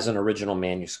as an original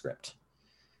manuscript,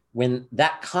 when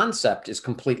that concept is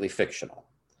completely fictional.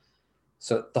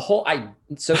 So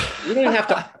we don't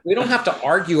have to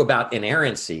argue about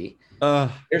inerrancy.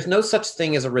 There's no such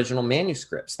thing as original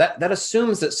manuscripts. That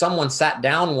assumes that someone sat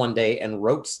down one day and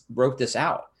wrote this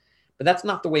out, but that's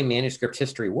not the way manuscript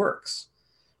history works,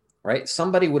 right?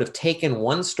 Somebody would have taken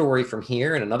one story from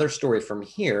here and another story from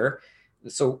here,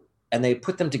 and they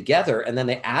put them together, and then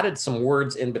they added some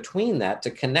words in between that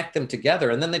to connect them together.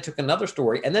 And then they took another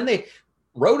story, and then they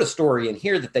wrote a story in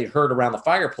here that they heard around the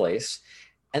fireplace.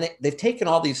 And they've taken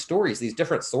all these stories, these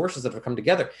different sources that have come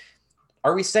together.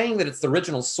 Are we saying that it's the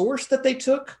original source that they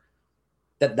took,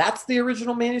 that's the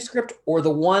original manuscript, or the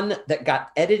one that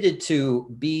got edited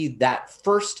to be that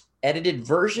first edited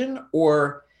version,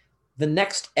 or the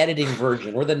next editing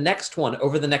version, or the next one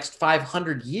over the next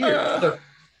 500 years?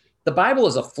 The Bible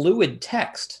is a fluid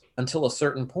text until a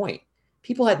certain point.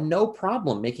 People had no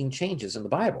problem making changes in the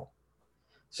Bible.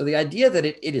 So the idea that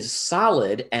it is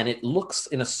solid and it looks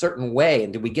in a certain way,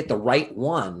 and did we get the right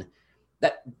one,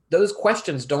 that those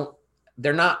questions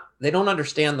they don't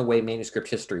understand the way manuscript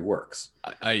history works.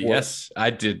 Yes,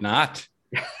 I did not.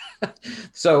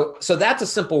 So that's a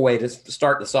simple way to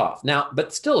start this off. Now,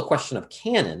 but still a question of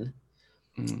canon.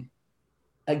 Mm.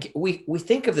 We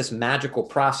think of this magical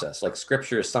process, like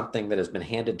Scripture is something that has been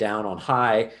handed down on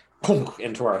high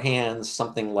into our hands,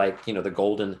 something like, the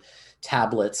golden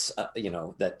tablets,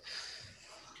 that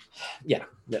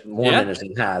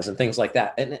Mormonism has, and things like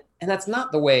that. And that's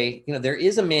not the way, there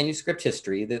is a manuscript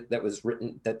history that was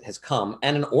written, that has come,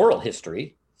 and an oral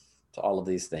history to all of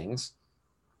these things.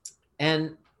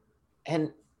 And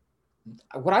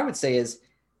what I would say is,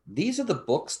 these are the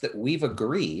books that we've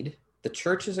agreed, the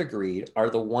church has agreed, are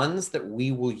the ones that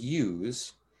we will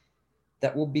use,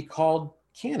 that will be called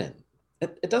canon.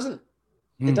 It doesn't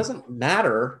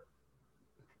matter.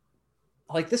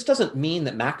 Like, this doesn't mean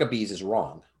that Maccabees is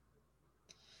wrong,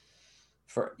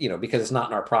 because it's not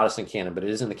in our Protestant canon, but it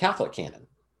is in the Catholic canon.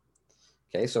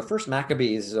 Okay, so First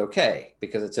Maccabees is okay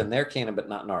because it's in their canon, but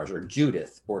not in ours, or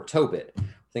Judith or Tobit,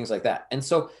 things like that. And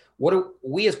so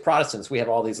we as Protestants, we have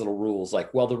all these little rules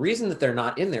like, well, the reason that they're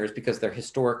not in there is because they're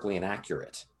historically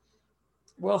inaccurate.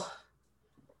 Well,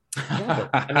 yeah, but,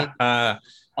 I mean,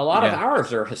 a lot of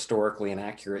ours are historically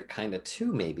inaccurate kind of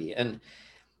too, maybe. And,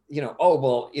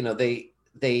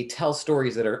 they tell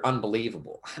stories that are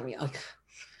unbelievable. I mean, like,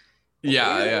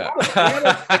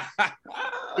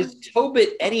 is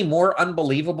Tobit any more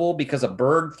unbelievable because a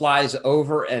bird flies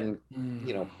over and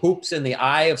poops in the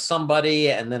eye of somebody,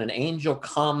 and then an angel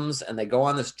comes and they go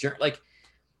on this journey? Like,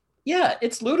 yeah,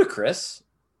 it's ludicrous,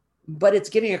 but it's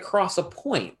getting across a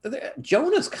point.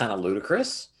 Jonah's kind of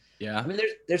ludicrous. Yeah, I mean,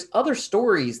 there's other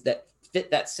stories that fit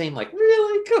that same, like,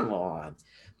 really, come on.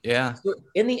 Yeah. So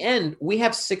in the end, we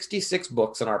have 66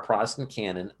 books in our Protestant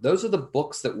canon. Those are the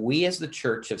books that we as the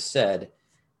church have said,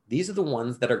 these are the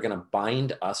ones that are going to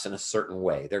bind us in a certain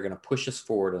way. They're going to push us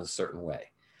forward in a certain way.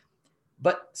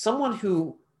 But someone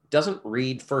who doesn't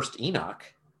read First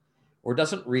Enoch, or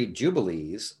doesn't read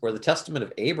Jubilees, or the Testament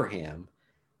of Abraham,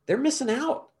 they're missing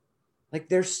out. Like,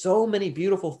 there's so many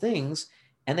beautiful things,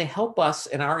 and they help us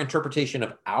in our interpretation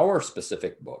of our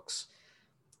specific books.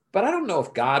 But I don't know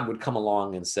if God would come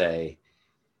along and say,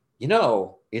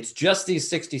 it's just these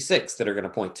 66 that are going to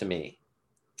point to me.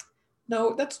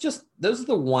 No, those are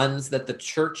the ones that the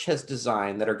church has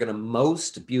designed that are going to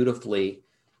most beautifully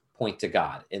point to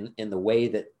God in the way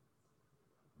that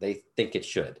they think it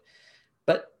should.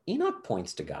 But Enoch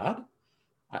points to God.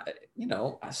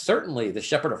 Certainly the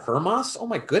Shepherd of Hermas. Oh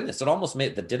my goodness, it almost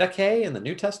made the Didache in the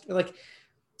New Testament. Like,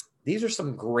 these are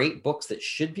some great books that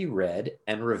should be read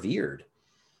and revered.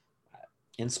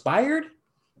 Inspired,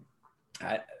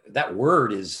 that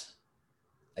word is,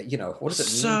 what does it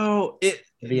mean? So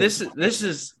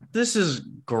this is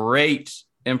great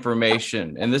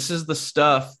information, and this is the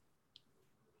stuff.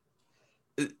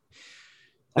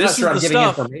 I'm not This sure is I'm the giving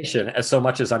stuff. information as so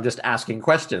much as I'm just asking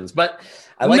questions, but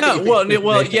I like that No, you think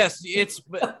well, information. yes,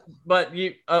 but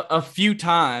you a few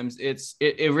times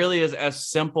it really is as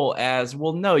simple as,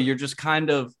 well, no, you're just kind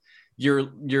of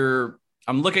you're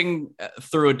I'm looking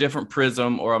through a different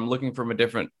prism, or I'm looking from a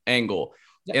different angle.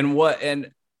 Yeah.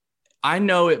 And I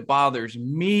know it bothers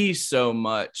me so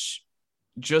much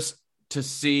just to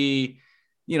see,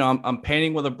 I'm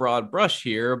painting with a broad brush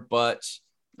here, but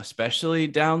especially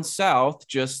down south,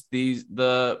 just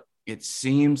it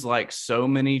seems like so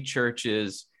many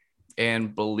churches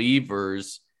and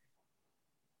believers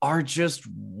are just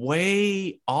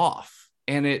way off.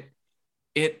 And it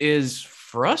is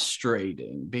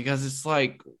frustrating, because it's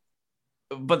like,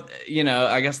 but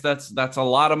I guess that's a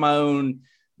lot of my own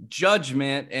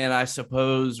judgment, and I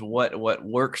suppose what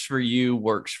works for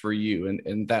you,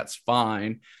 and that's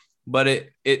fine. But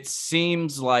it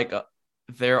seems like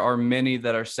there are many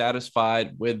that are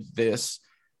satisfied with this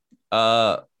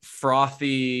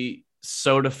frothy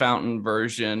soda fountain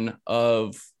version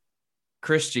of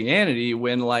Christianity,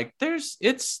 when like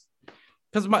it's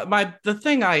because the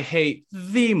thing I hate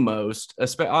the most,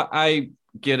 I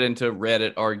get into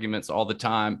Reddit arguments all the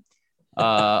time,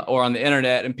 or on the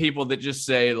internet, and people that just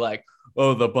say like,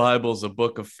 "Oh, the Bible's a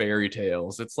book of fairy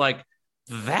tales." It's like,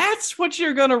 that's what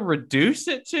you're gonna reduce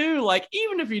it to? Like,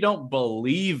 even if you don't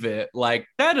believe it, like,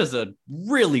 that is a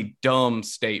really dumb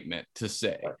statement to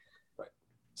say. Right.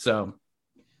 So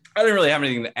I didn't really have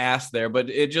anything to ask there, but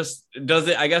it just does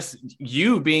it. I guess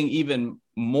you being even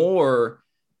more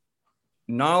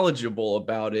knowledgeable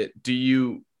about it, do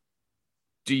you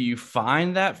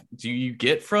find that, do you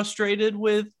get frustrated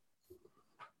with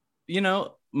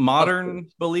modern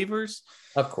believers?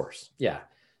 Of course. Yeah.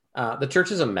 The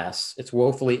church is a mess. It's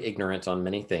woefully ignorant on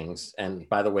many things. And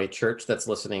by the way, church that's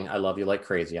listening, I love you like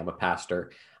crazy. I'm a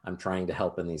pastor. I'm trying to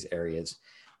help in these areas.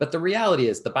 But the reality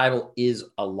is the Bible is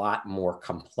a lot more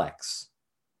complex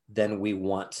than we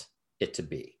want it to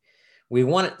be. We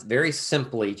want it very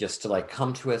simply just to like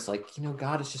come to us like,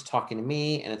 God is just talking to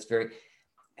me, and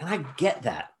and I get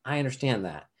that. I understand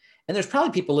that. And there's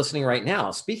probably people listening right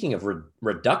now, speaking of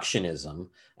reductionism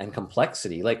and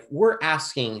complexity, like we're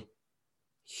asking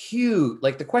huge,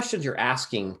 like the questions you're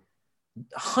asking,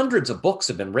 hundreds of books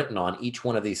have been written on each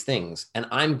one of these things. And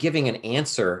I'm giving an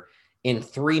answer in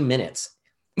 3 minutes.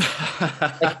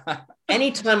 Like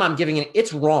anytime I'm giving it,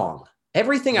 it's wrong.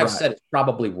 Everything I've said is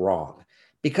probably wrong,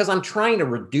 because I'm trying to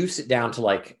reduce it down to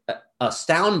like a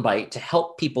soundbite to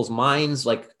help people's minds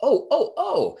like,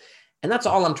 oh. And that's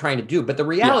all I'm trying to do. But the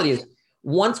reality is,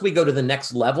 once we go to the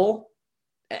next level,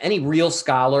 any real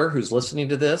scholar who's listening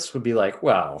to this would be like,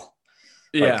 well,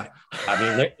 I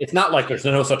mean, it's not like there's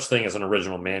no such thing as an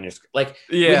original manuscript. Like,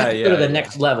 we have to go to the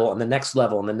next level and the next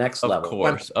level and the next level.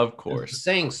 Of course.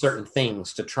 Saying certain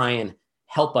things to try and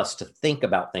help us to think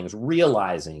about things,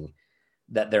 realizing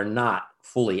that they're not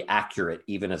fully accurate,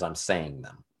 even as I'm saying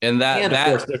them. And of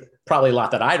course, there's probably a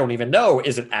lot that I don't even know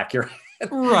isn't accurate.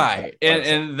 Right.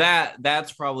 And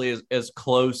that's probably as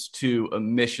close to a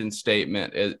mission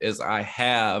statement as I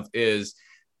have, is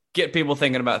get people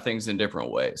thinking about things in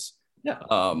different ways.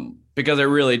 Yeah. Because it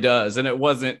really does. And it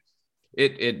wasn't,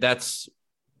 that's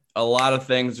a lot of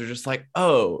things are just like,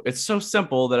 oh, it's so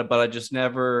simple but I just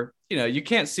never, you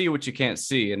can't see what you can't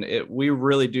see. And we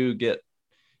really do get,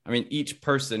 I mean, each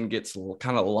person gets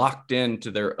kind of locked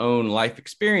into their own life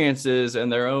experiences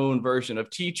and their own version of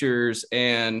teachers.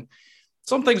 And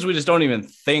some things we just don't even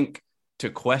think to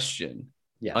question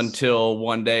until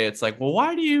one day it's like, well,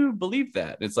 why do you believe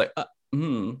that? It's like,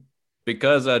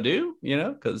 because I do,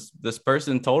 because this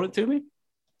person told it to me.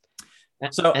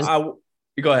 So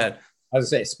go ahead. I was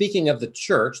going to say, speaking of the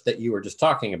church that you were just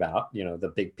talking about,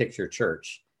 the big picture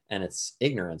church and its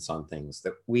ignorance on things,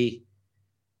 that we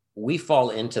fall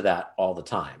into that all the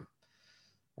time,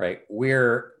 right? We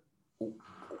are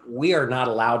not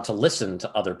allowed to listen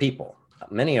to other people.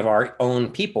 Many of our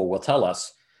own people will tell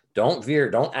us, don't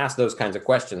ask those kinds of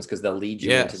questions, because they'll lead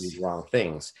you into these wrong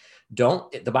things.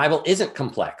 The Bible isn't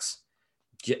complex.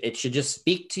 It should just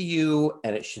speak to you,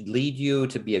 and it should lead you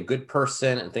to be a good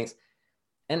person and things.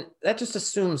 And that just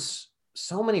assumes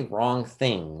so many wrong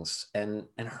things and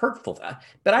hurtful.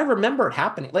 But I remember it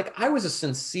happening. Like, I was a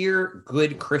sincere,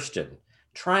 good Christian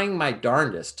trying my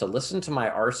darndest to listen to my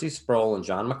R.C. Sproul and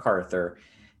John MacArthur,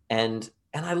 and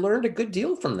I learned a good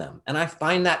deal from them. And I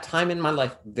find that time in my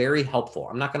life very helpful.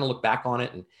 I'm not going to look back on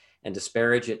it and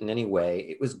disparage it in any way.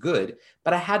 It was good,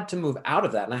 but I had to move out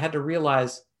of that. And I had to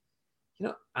realize,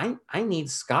 I need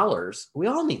scholars. We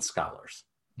all need scholars.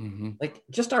 Mm-hmm. Like,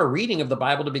 just our reading of the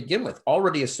Bible to begin with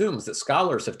already assumes that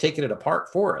scholars have taken it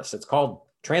apart for us. It's called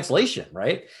translation,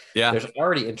 right? Yeah. There's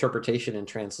already interpretation and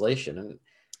translation. And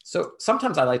so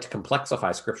sometimes I like to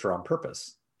complexify scripture on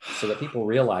purpose so that people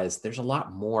realize there's a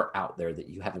lot more out there that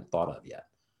you haven't thought of yet.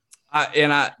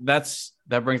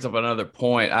 That brings up another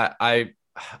point.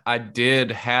 I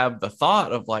did have the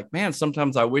thought of like, man,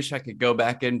 sometimes I wish I could go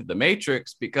back into the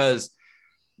Matrix, because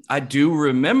I do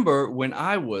remember when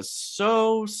I was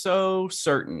so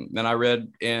certain. Then I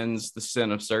read Ends The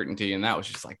Sin of Certainty, and that was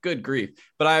just like, good grief.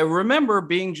 But I remember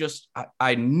being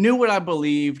I knew what I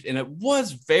believed, and it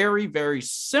was very, very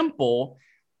simple,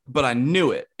 but I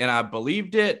knew it and I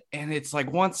believed it. And it's like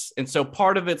and so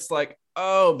part of it's like,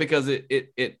 oh, because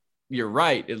it you're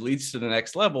right, it leads to the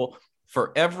next level.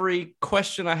 For every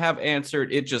question I have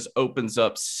answered, it just opens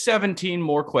up 17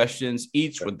 more questions,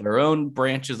 each with their own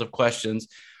branches of questions.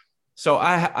 So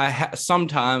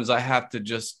sometimes I have to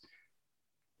just,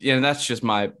 that's just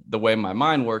the way my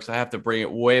mind works. I have to bring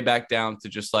it way back down to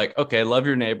just like, okay, love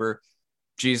your neighbor.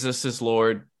 Jesus is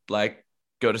Lord. Like,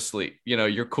 go to sleep.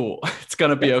 You're cool. It's going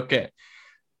to be okay.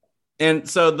 And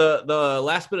so the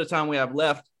last bit of time we have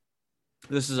left,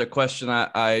 this is a question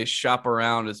I shop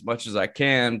around as much as I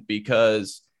can,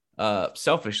 because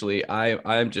selfishly,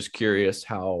 I'm just curious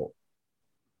how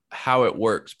it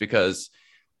works, because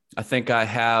I think I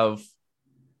have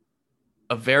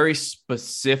a very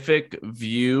specific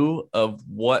view of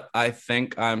what I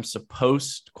think I'm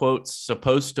supposed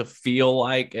to feel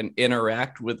like and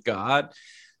interact with God.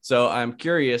 So I'm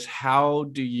curious, how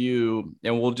do you,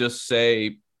 and we'll just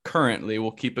say currently,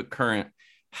 we'll keep it current,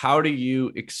 how do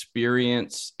you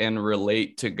experience and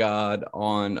relate to God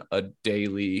on a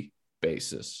daily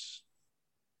basis?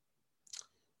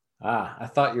 I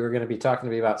thought you were going to be talking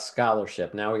to me about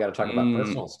scholarship. Now we got to talk about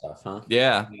personal stuff, huh?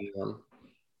 Yeah.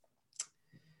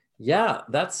 Yeah,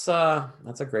 that's a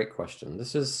great question.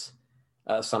 This is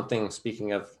something,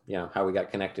 speaking of, how we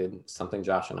got connected, something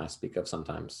Josh and I speak of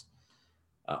sometimes,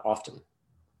 often,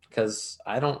 because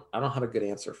I don't have a good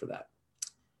answer for that.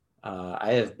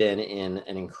 I have been in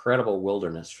an incredible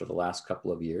wilderness for the last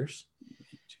couple of years,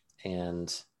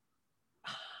 and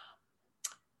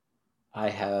I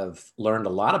have learned a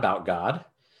lot about God,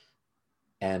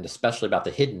 and especially about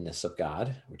the hiddenness of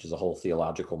God, which is a whole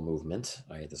theological movement,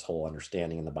 right? This whole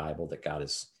understanding in the Bible that God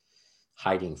is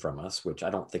hiding from us, which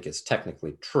I don't think is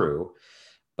technically true,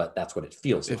 but that's what it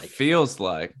feels like. It feels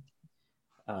like.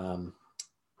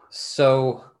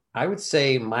 So I would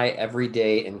say my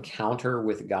everyday encounter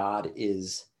with God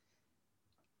is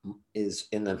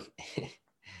in the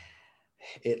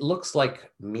it looks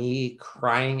like me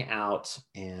crying out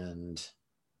and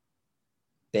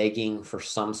begging for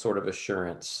some sort of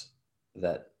assurance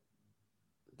that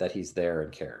he's there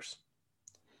and cares.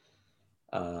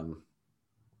 Yeah,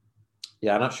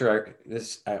 I'm not sure.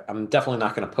 I'm definitely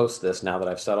not going to post this now that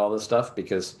I've said all this stuff,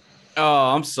 because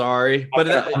I'm sorry,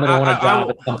 but I'm going to want a job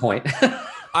at some point.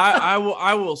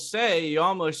 I will say, you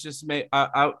almost just made.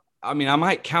 I mean, I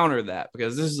might counter that,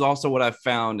 because this is also what I've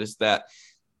found, is that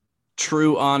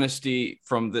true honesty,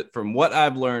 from what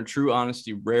I've learned, true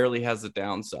honesty rarely has a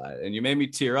downside. And you made me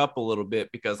tear up a little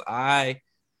bit, because I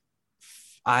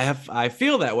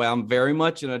feel that way. I'm very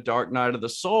much in a dark night of the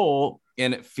soul,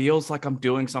 and it feels like I'm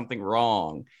doing something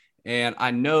wrong. And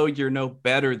I know you're no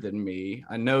better than me.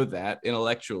 I know that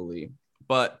intellectually,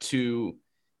 but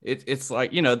it's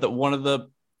like, one of the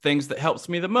things that helps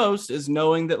me the most is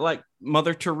knowing that, like,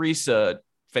 Mother Teresa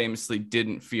famously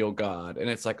didn't feel God. And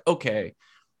it's like, okay,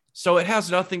 so it has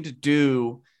nothing to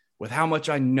do with how much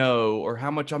I know or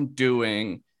how much I'm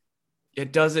doing.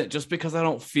 It doesn't, just because I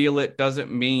don't feel it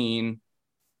doesn't mean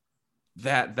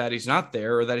that he's not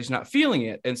there or that he's not feeling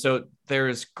it. And so there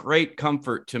is great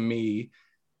comfort to me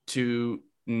to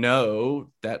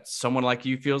know that someone like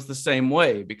you feels the same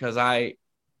way, because I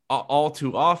all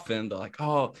too often, they're like,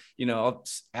 oh, I'll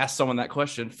ask someone that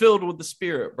question, filled with the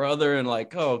Spirit, brother, and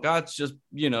like, oh, God's just,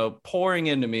 pouring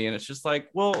into me. And it's just like,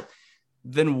 well,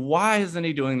 then why isn't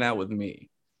he doing that with me?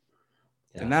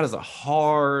 Yeah. And that is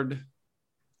hard.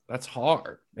 That's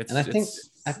hard. I think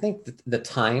the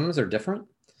times are different.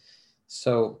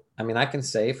 So, I mean, I can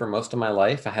say for most of my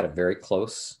life, I had a very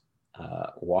close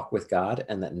walk with God,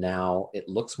 and that now it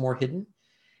looks more hidden,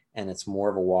 and it's more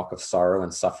of a walk of sorrow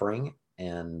and suffering,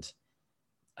 and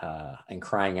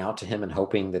crying out to him and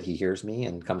hoping that he hears me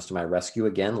and comes to my rescue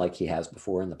again, like he has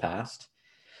before in the past.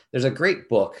 There's a great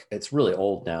book. It's really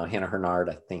old now. Hannah Hurnard,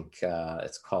 I think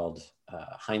it's called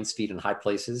Hind's Feet in High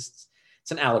Places.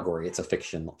 It's an allegory. It's a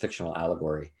fictional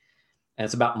allegory. And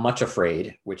it's about Much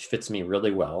Afraid, which fits me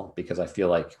really well, because I feel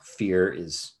like fear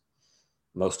is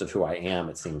most of who I am,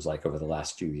 it seems like, over the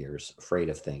last few years, afraid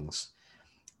of things.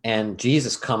 And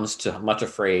Jesus comes to Much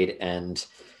Afraid and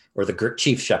or the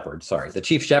chief shepherd, sorry, the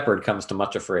chief shepherd comes to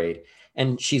Much Afraid,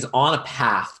 and she's on a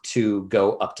path to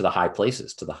go up to the high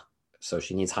places, so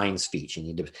she needs hinds feet.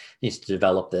 She needs to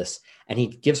develop this. And he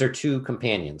gives her two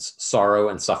companions, Sorrow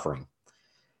and Suffering.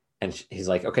 And he's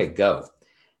like, okay, go.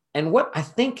 And what I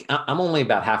think, I'm only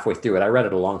about halfway through it. I read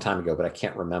it a long time ago, but I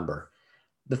can't remember.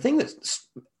 The thing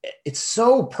it's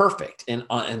so perfect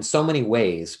in so many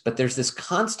ways, but there's this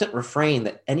constant refrain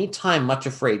that anytime Much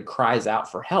Afraid cries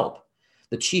out for help,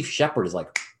 the chief shepherd is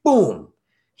like, boom,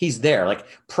 he's there. Like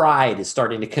pride is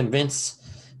starting to convince,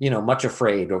 Much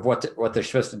Afraid of what they're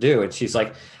supposed to do. And she's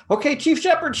like, okay, chief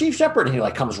shepherd. And he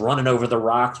like comes running over the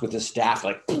rocks with his staff,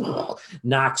 like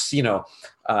knocks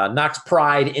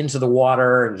pride into the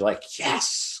water. And like,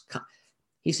 yes,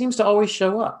 he seems to always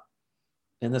show up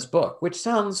in this book, which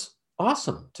sounds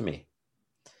awesome to me.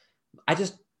 I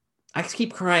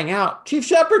keep crying out, chief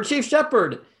shepherd.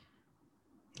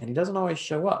 And he doesn't always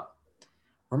show up.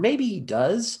 Or maybe he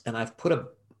does, and I've put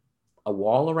a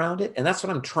wall around it. And that's what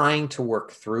I'm trying to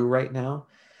work through right now.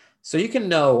 So you can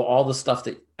know all the stuff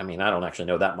I don't actually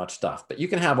know that much stuff, but you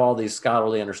can have all these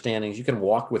scholarly understandings. You can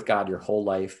walk with God your whole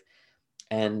life.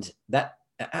 And I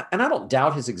don't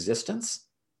doubt his existence.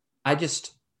 I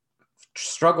just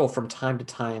struggle from time to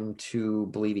time to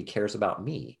believe he cares about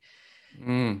me.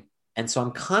 And so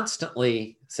I'm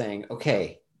constantly saying,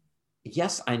 okay,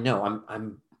 yes, I know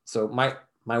so my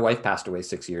wife passed away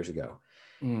 6 years ago.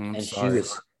 And sorry.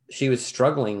 she was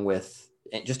struggling with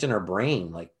just in her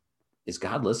brain, like, is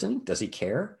God listening? Does he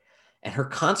care? And her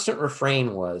constant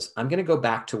refrain was, I'm going to go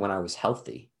back to when I was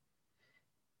healthy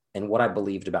and what I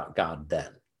believed about God then.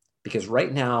 Because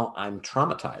right now I'm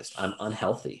traumatized. I'm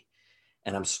unhealthy.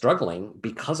 And I'm struggling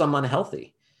because I'm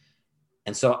unhealthy.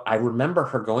 And so I remember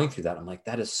her going through that. I'm like,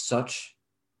 that is such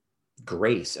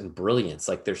grace and brilliance.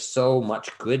 Like there's so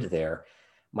much good there.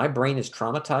 My brain is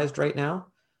traumatized right now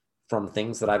from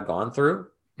things that I've gone through.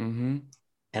 Mm-hmm.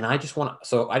 And I just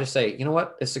say, you know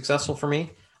what is successful for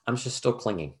me? I'm just still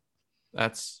clinging.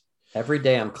 Every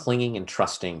day I'm clinging and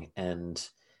trusting, and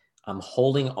I'm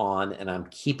holding on, and I'm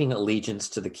keeping allegiance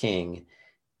to the King,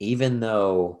 even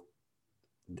though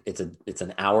it's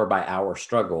an hour by hour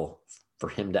struggle for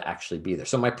him to actually be there.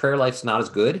 So my prayer life's not as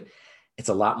good. It's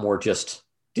a lot more just,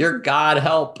 dear God,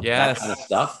 help, that kind of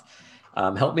stuff.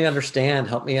 Help me understand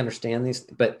these,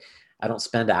 but I don't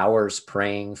spend hours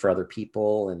praying for other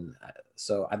people. And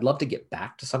so I'd love to get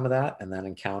back to some of that and that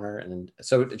encounter. And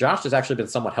so Josh has actually been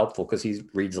somewhat helpful because he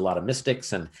reads a lot of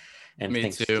mystics and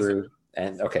thinks through.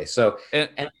 And okay, so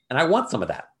and I want some of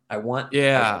that. I want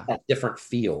that different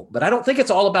feel, but I don't think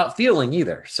it's all about feeling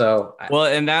either. So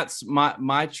and that's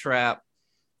my trap.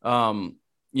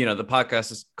 The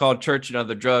podcast is called Church and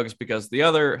Other Drugs because the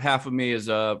other half of me is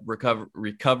a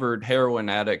recovered heroin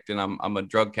addict, and I'm a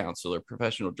drug counselor,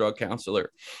 professional drug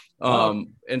counselor.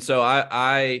 And so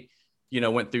I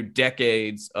went through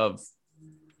decades of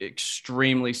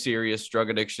extremely serious drug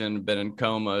addiction, been in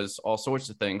comas, all sorts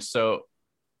of things. So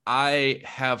I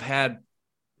have had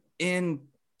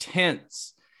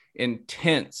intense,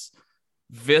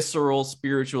 visceral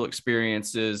spiritual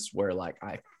experiences where like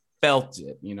I felt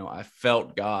it, I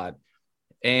felt God.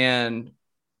 And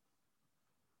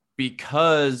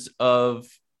because of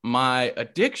my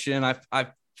addiction,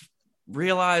 I've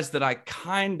realized that I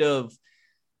kind of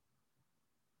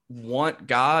want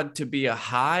God to be a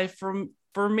high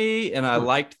for me. And I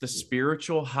liked the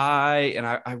spiritual high, and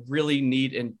I really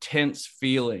need intense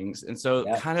feelings. And so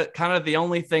kind of the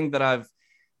only thing that I've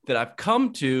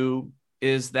come to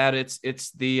is that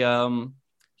it's the,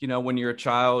 when you're a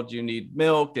child, you need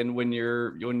milk. And when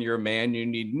you're a man, you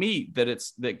need meat.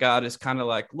 That God is kind of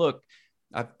like, look,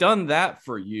 I've done that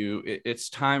for you. It's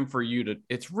time for you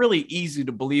it's really easy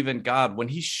to believe in God when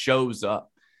he shows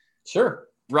up. Sure.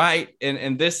 Right.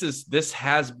 And this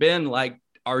has been like,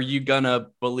 are you gonna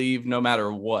believe no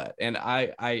matter what? And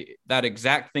I that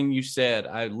exact thing you said,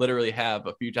 I literally have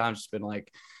a few times been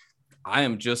like,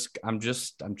 I'm just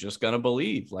gonna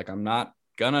believe. Like, I'm not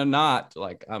gonna not,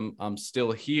 like, I'm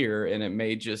still here, and it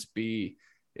may just be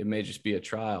a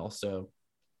trial. So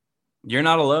you're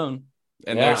not alone.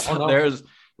 And there's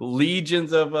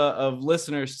legions of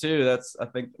listeners too. That's, I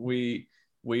think we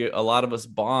a lot of us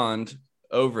bond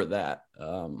over that.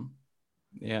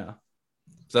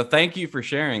 So thank you for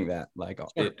sharing that. Like,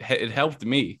 sure. It helped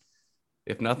me,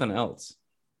 if nothing else.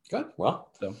 Good. Well,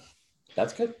 so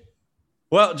that's good.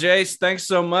 Well, Jace, thanks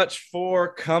so much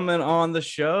for coming on the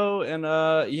show. And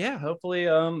hopefully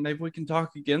maybe we can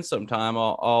talk again sometime.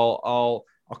 I'll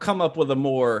come up with a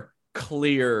more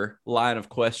clear line of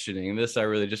questioning. This, I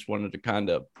really just wanted to kind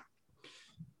of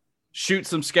shoot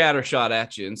some scattershot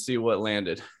at you and see what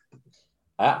landed.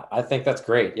 I think that's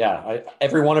great. Yeah.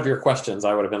 Every one of your questions,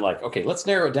 I would have been like, okay, let's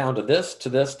narrow it down to this, to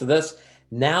this, to this.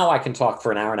 Now I can talk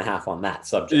for an hour and a half on that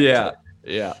subject. Yeah.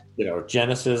 Yeah.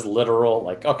 Genesis, literal,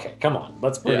 like, okay, come on,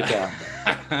 let's break it down.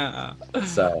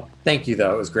 So thank you,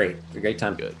 though. It was great. A great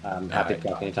time. Good. I'm happy to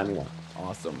talk anytime you want.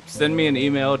 Awesome. Send me an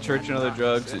email,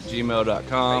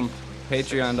 churchandotherdrugs@gmail.com,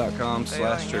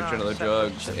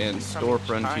 patreon.com/churchandotherdrugs, and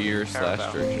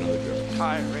storefrontier/churchandotherdrugs.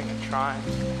 Tiring and trying,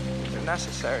 they're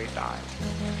necessary dying.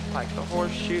 Like the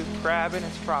horseshoe crab in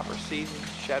its proper season,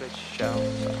 shed its shell,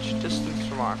 such distance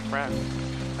from our friend,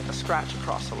 like a scratch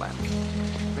across a lens.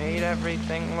 Made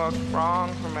everything look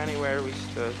wrong from anywhere we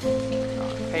stood.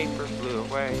 Our paper flew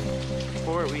away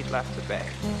before we'd left the bay.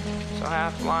 So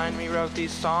half blind we wrote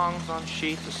these songs on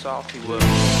sheets of salty wood.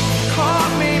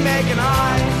 Caught me making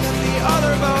eyes at the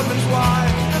other boatman's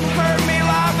wife, and heard me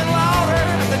laughing louder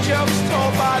at the jokes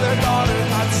told by their daughters.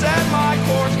 I'd set my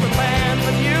course for land,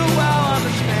 but you well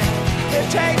understand it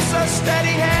takes a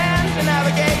steady hand to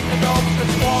navigate the Gulf of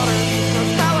waters.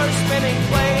 Propellers spinning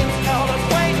planes held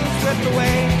acquaintance with the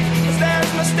waves. 'Cause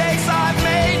there's mistakes I've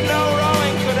made no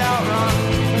rowing could outrun.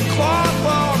 And cloth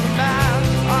on the mast,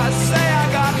 I say I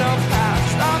got no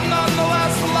past. I'm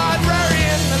nonetheless a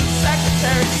librarian and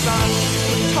secretary's son.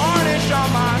 With tarnish on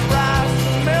my brass,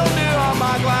 mildew on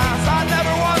my glass. I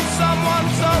never want someone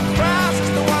so crass as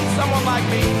to want someone like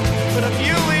me. But a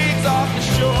few leagues off the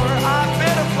shore, I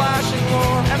bit a flashing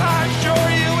lure, and I assure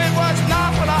you it was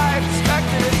not what I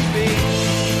expected it to be.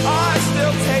 I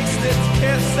still taste its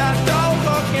kiss, that dull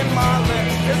hook in my lip.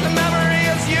 Is the memory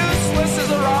as useless as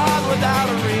a rod without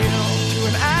a reel? To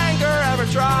an anger ever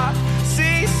dry,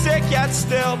 seasick yet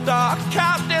still dark.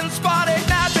 Captain spotted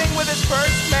napping with his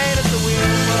first